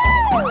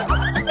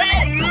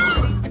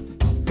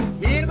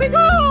 Here we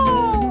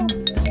go!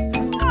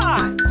 Come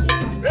on!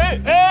 Hey,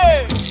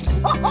 hey!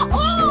 Aha!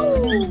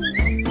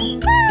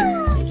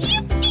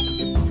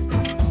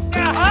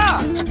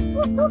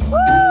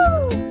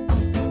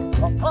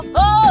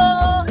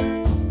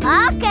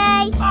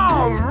 Okay.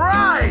 All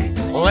right.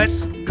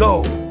 Let's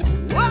go.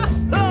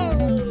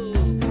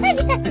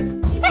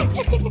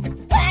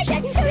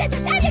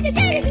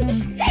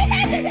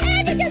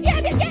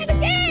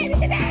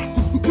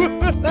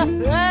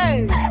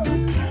 Hey!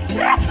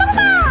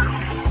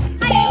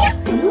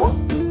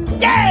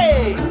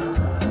 Yay!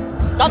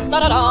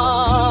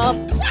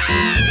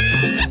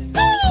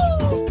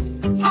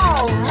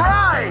 All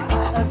right.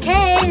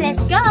 Okay,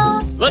 let's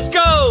go. Let's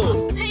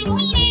go.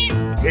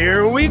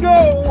 Here we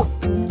go.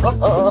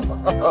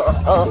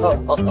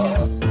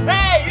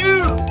 Hey,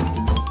 you!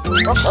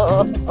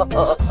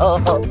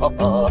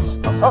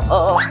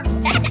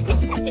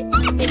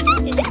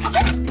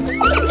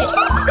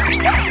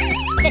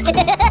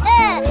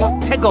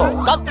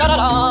 Tickle.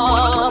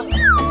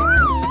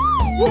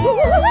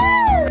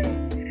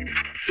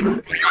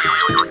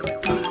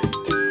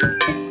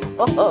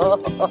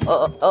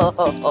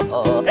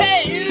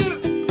 Hey, you!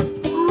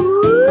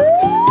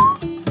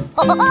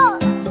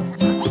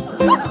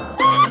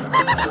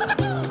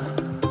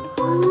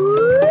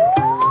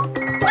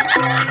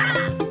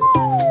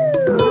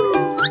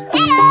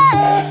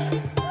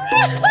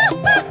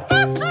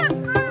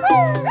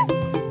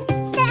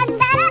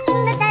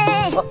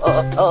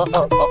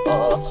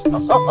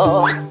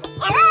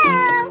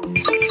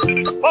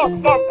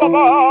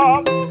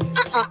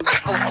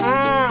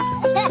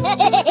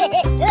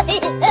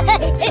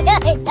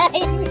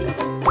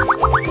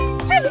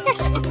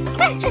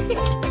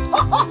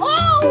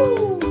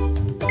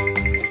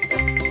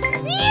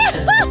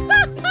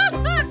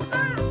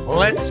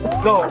 Let's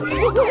go.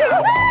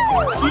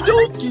 Okie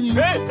dokie.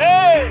 Hey,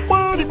 hey!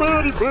 Buddy,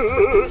 buddy,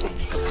 buddy.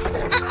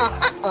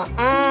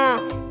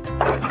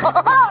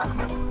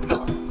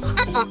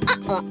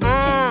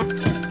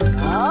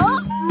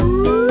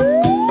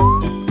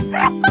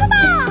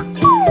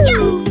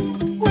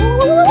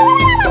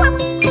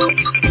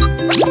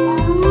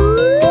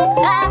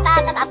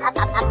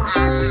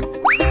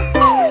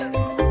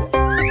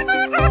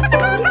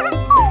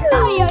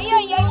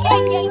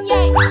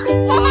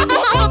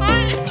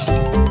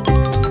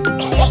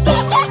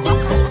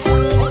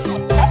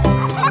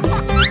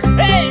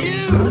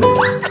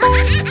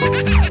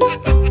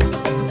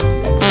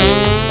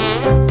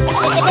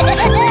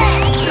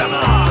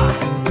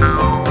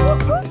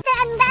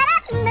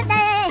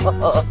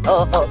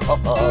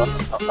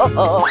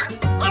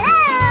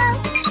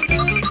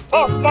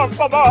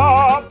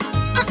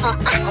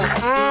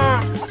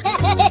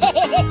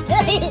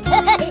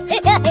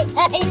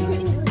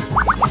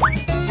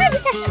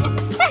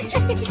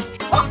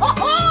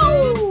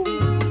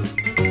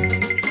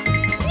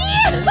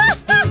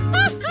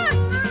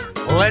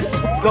 Let's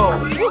go.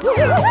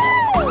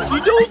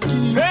 Okie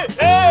dokie. Hey,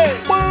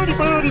 hey! Buddy,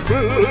 buddy,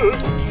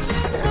 buddy.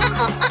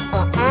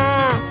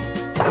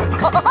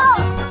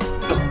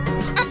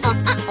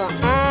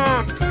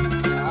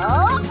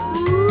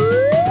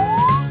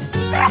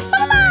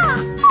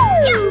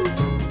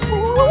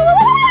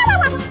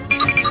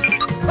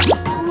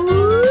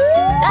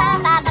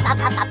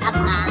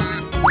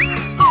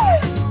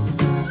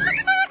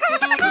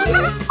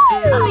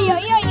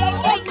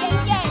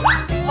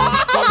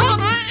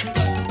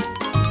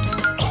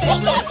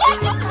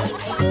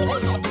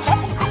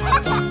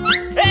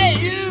 Hey,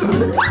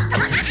 you!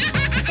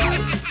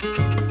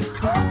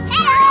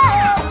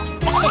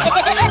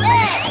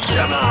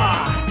 Come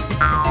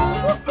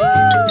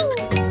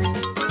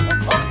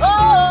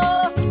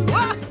on.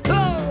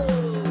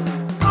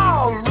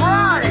 All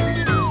right.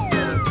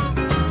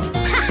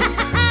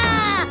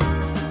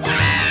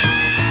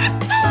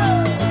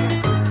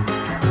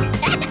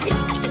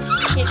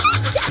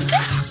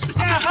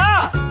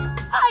 Aha!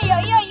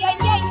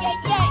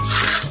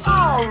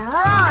 All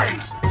right.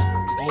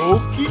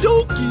 Okie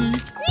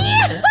dokie.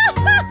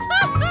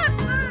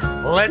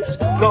 Let's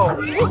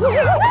go.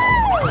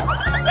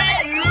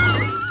 Hey, you!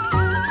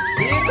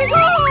 Here we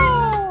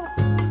go!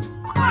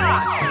 Come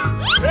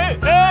on! Hey,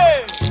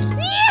 hey!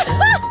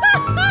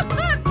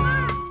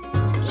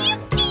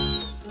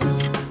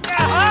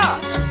 Aha!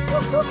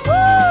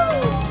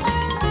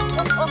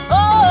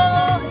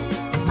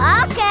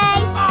 Okay.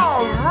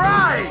 All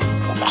right.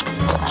 Come on.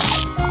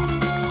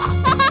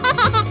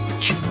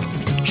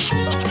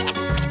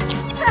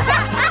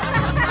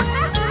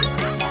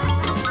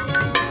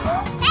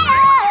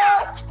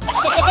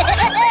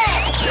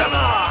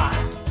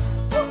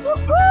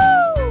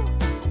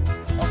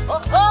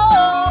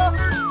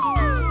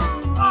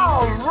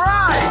 All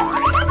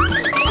right.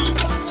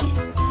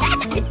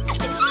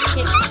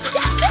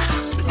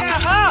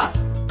 Aha!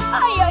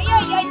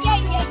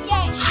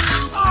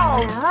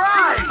 All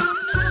right.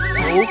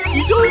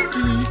 Okie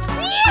dokie.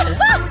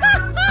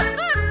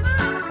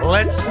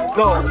 Let's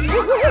go.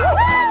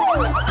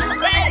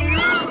 Hey,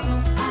 you!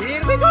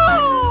 Here we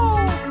go!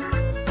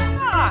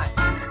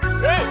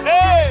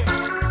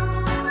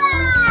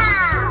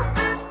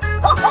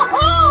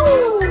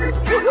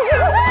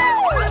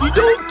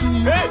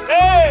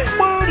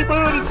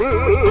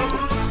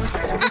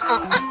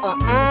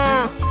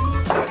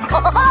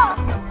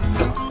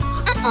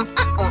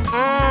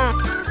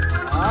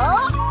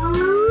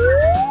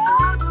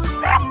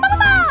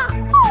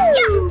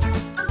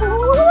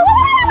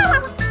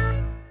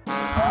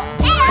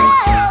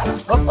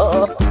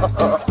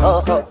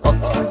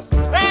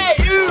 Hey,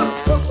 you!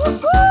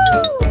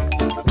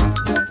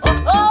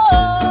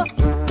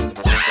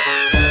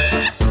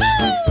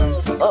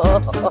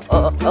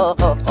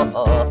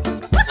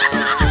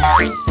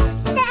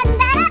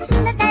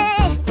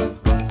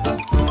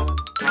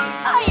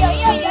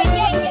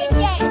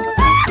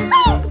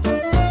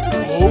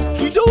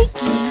 Okie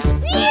dokie.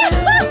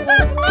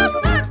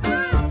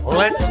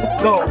 Let's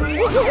go.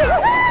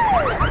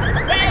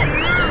 Hey!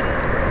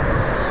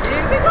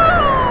 Here we go!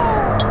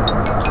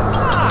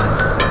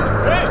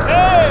 Hey,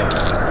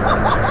 hey!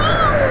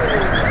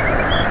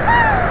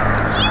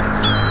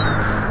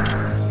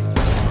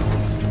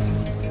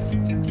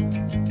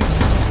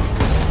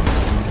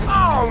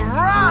 All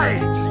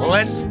right!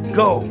 Let's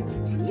go.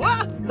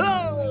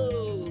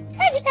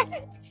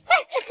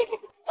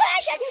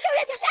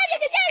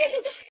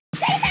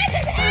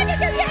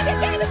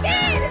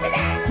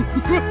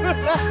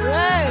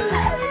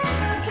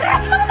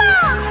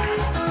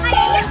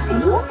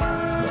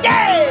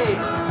 Yay!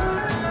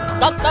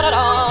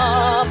 Da-da-da-da!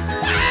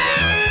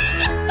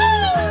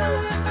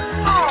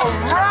 All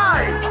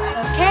right!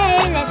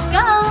 Okay, let's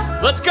go.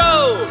 Let's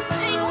go!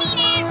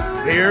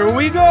 Here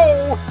we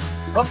go!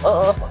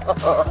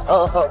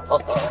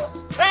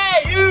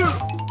 Hey, you!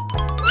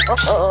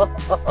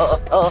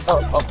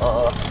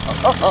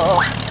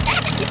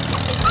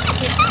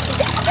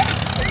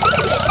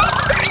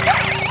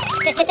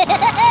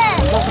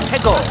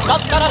 최고!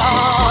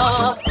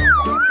 da-da-da-da!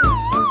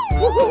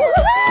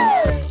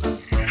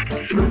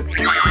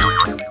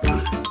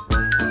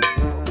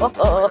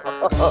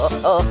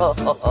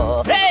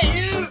 Hey,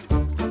 you!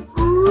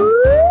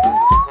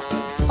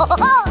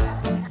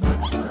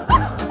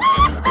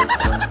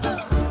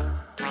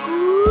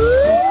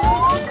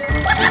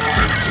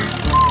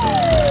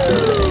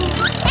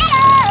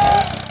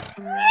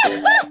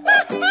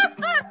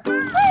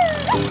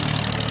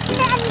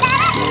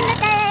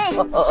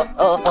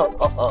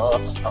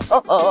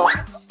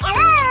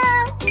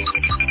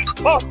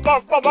 Ba ba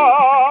ba ba.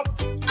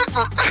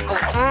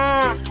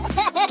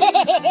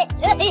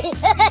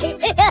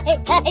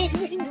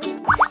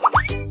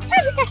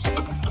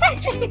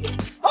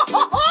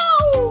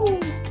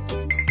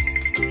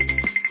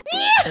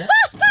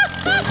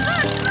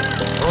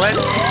 Let's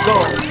go!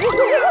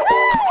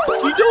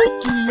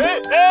 Okie-dokie!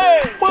 Hey, hey.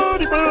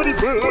 Buddy, buddy,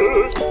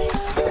 buddy.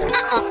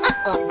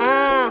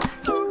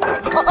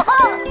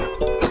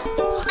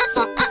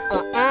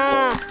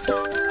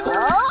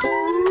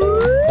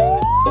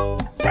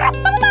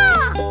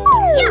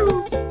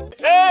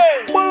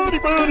 Hey! Buddy,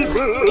 buddy,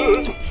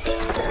 buddy.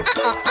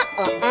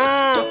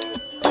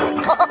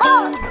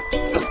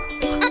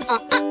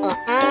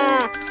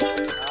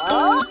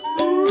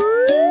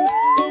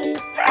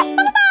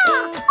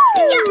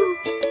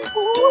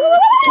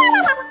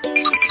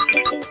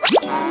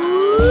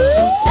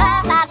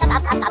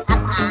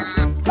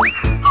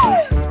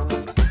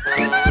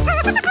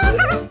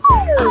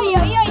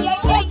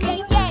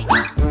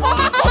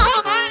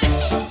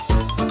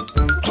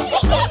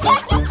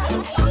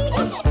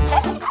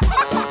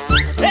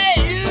 Hey,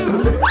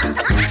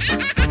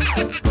 you!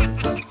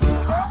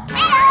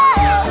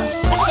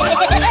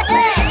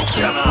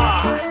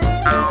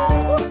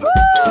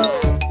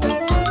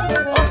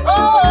 Come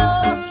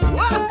on!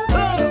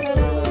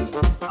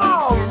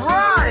 All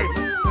right!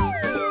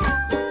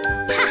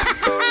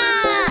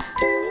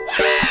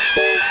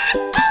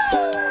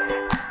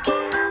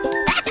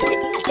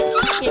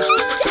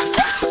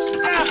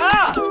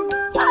 Aha!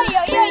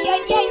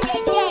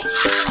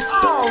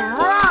 All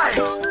right!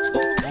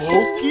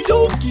 Okie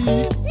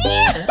dokie!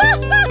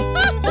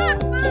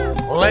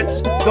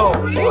 Let's go!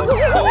 Here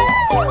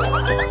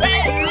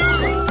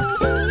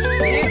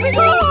we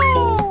go!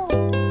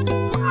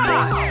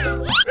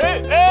 Hey,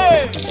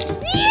 hey!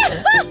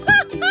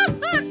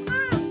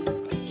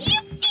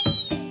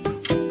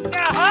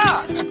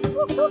 Aha!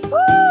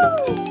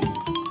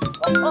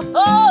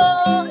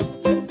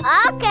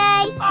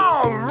 Okay.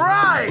 All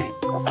right!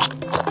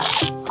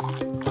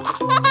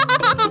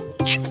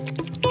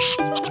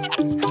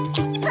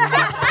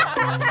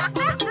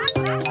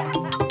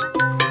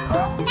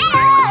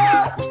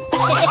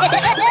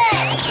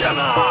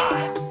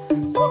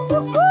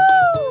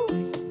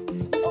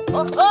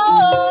 Come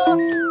on!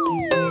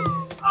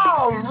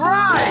 All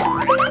right!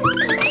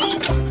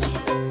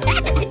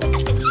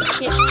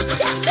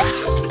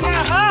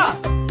 Aha!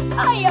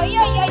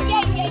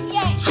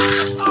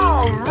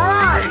 All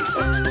right!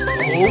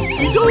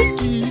 Okie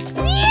dokie!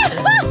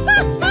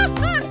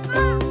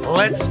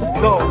 Let's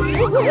go!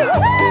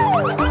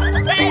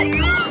 Hey!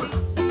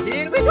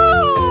 Here we go!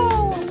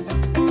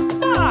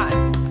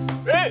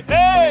 Hey,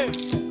 hey!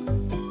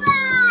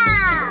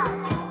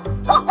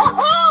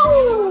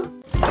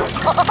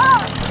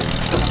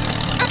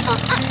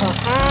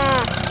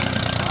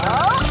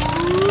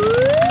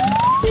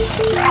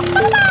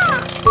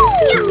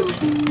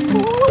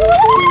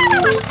 Yeah.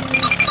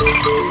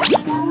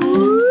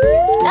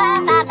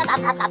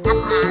 Ôi,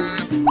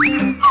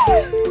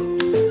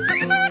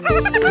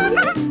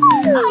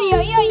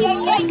 ôi, ôi, ôi,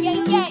 ôi, ôi,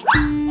 ôi.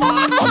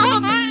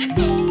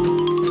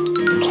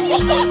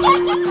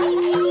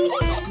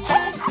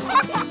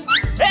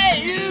 Hey,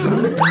 you!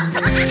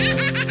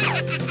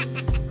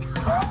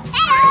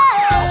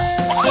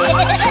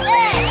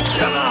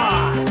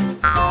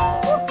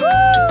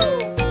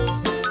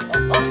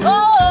 Come on!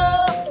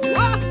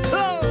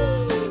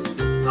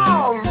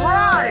 All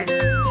right!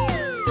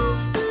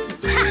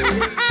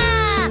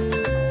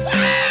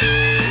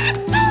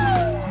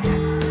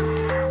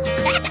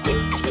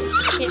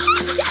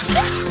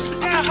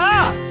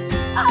 Aha!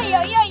 Ôi,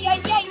 ôi, ôi, ôi,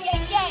 ôi,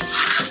 ôi, ôi.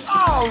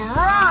 All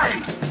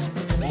right!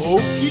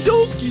 Okie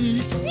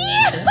dokie.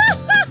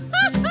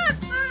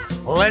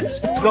 Let's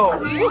go!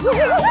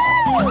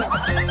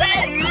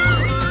 Hey!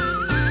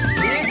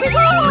 Here we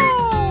go!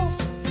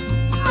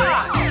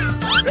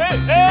 Hey,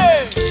 hey!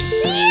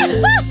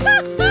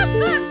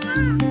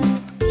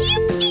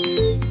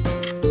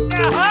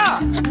 Aha!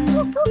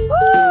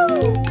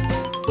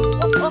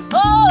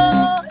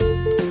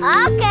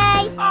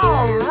 Okay.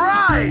 All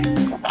right!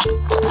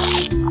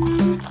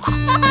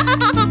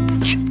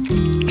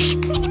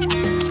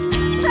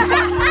 Come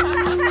on!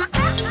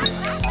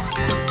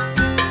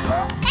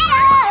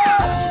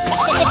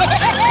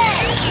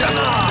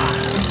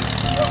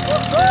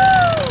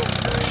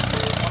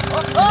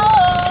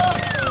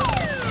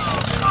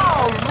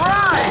 All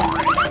right!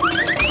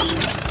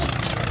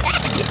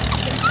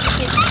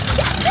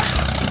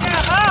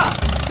 Aha!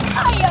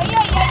 Ôi, ôi,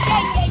 ôi, ôi,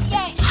 ôi, ôi,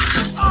 ôi.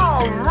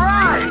 All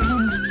right!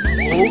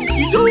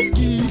 Okie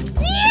dokie.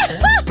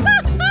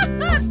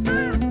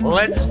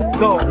 Let's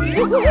go!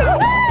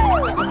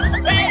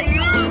 Hey!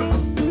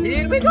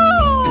 Here we go!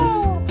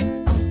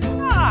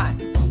 Come on!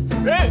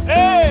 Hey,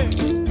 hey.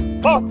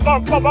 Ba, ba,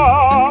 ba, ba.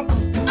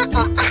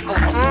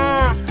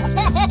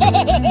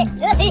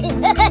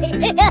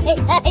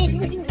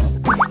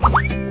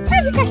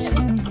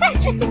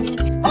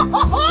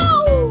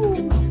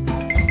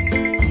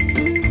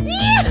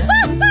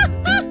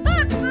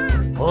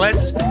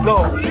 Let's go!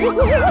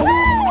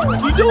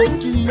 Okie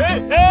dokie. Hey,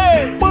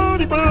 hey!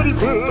 Buddy, buddy,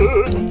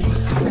 buddy.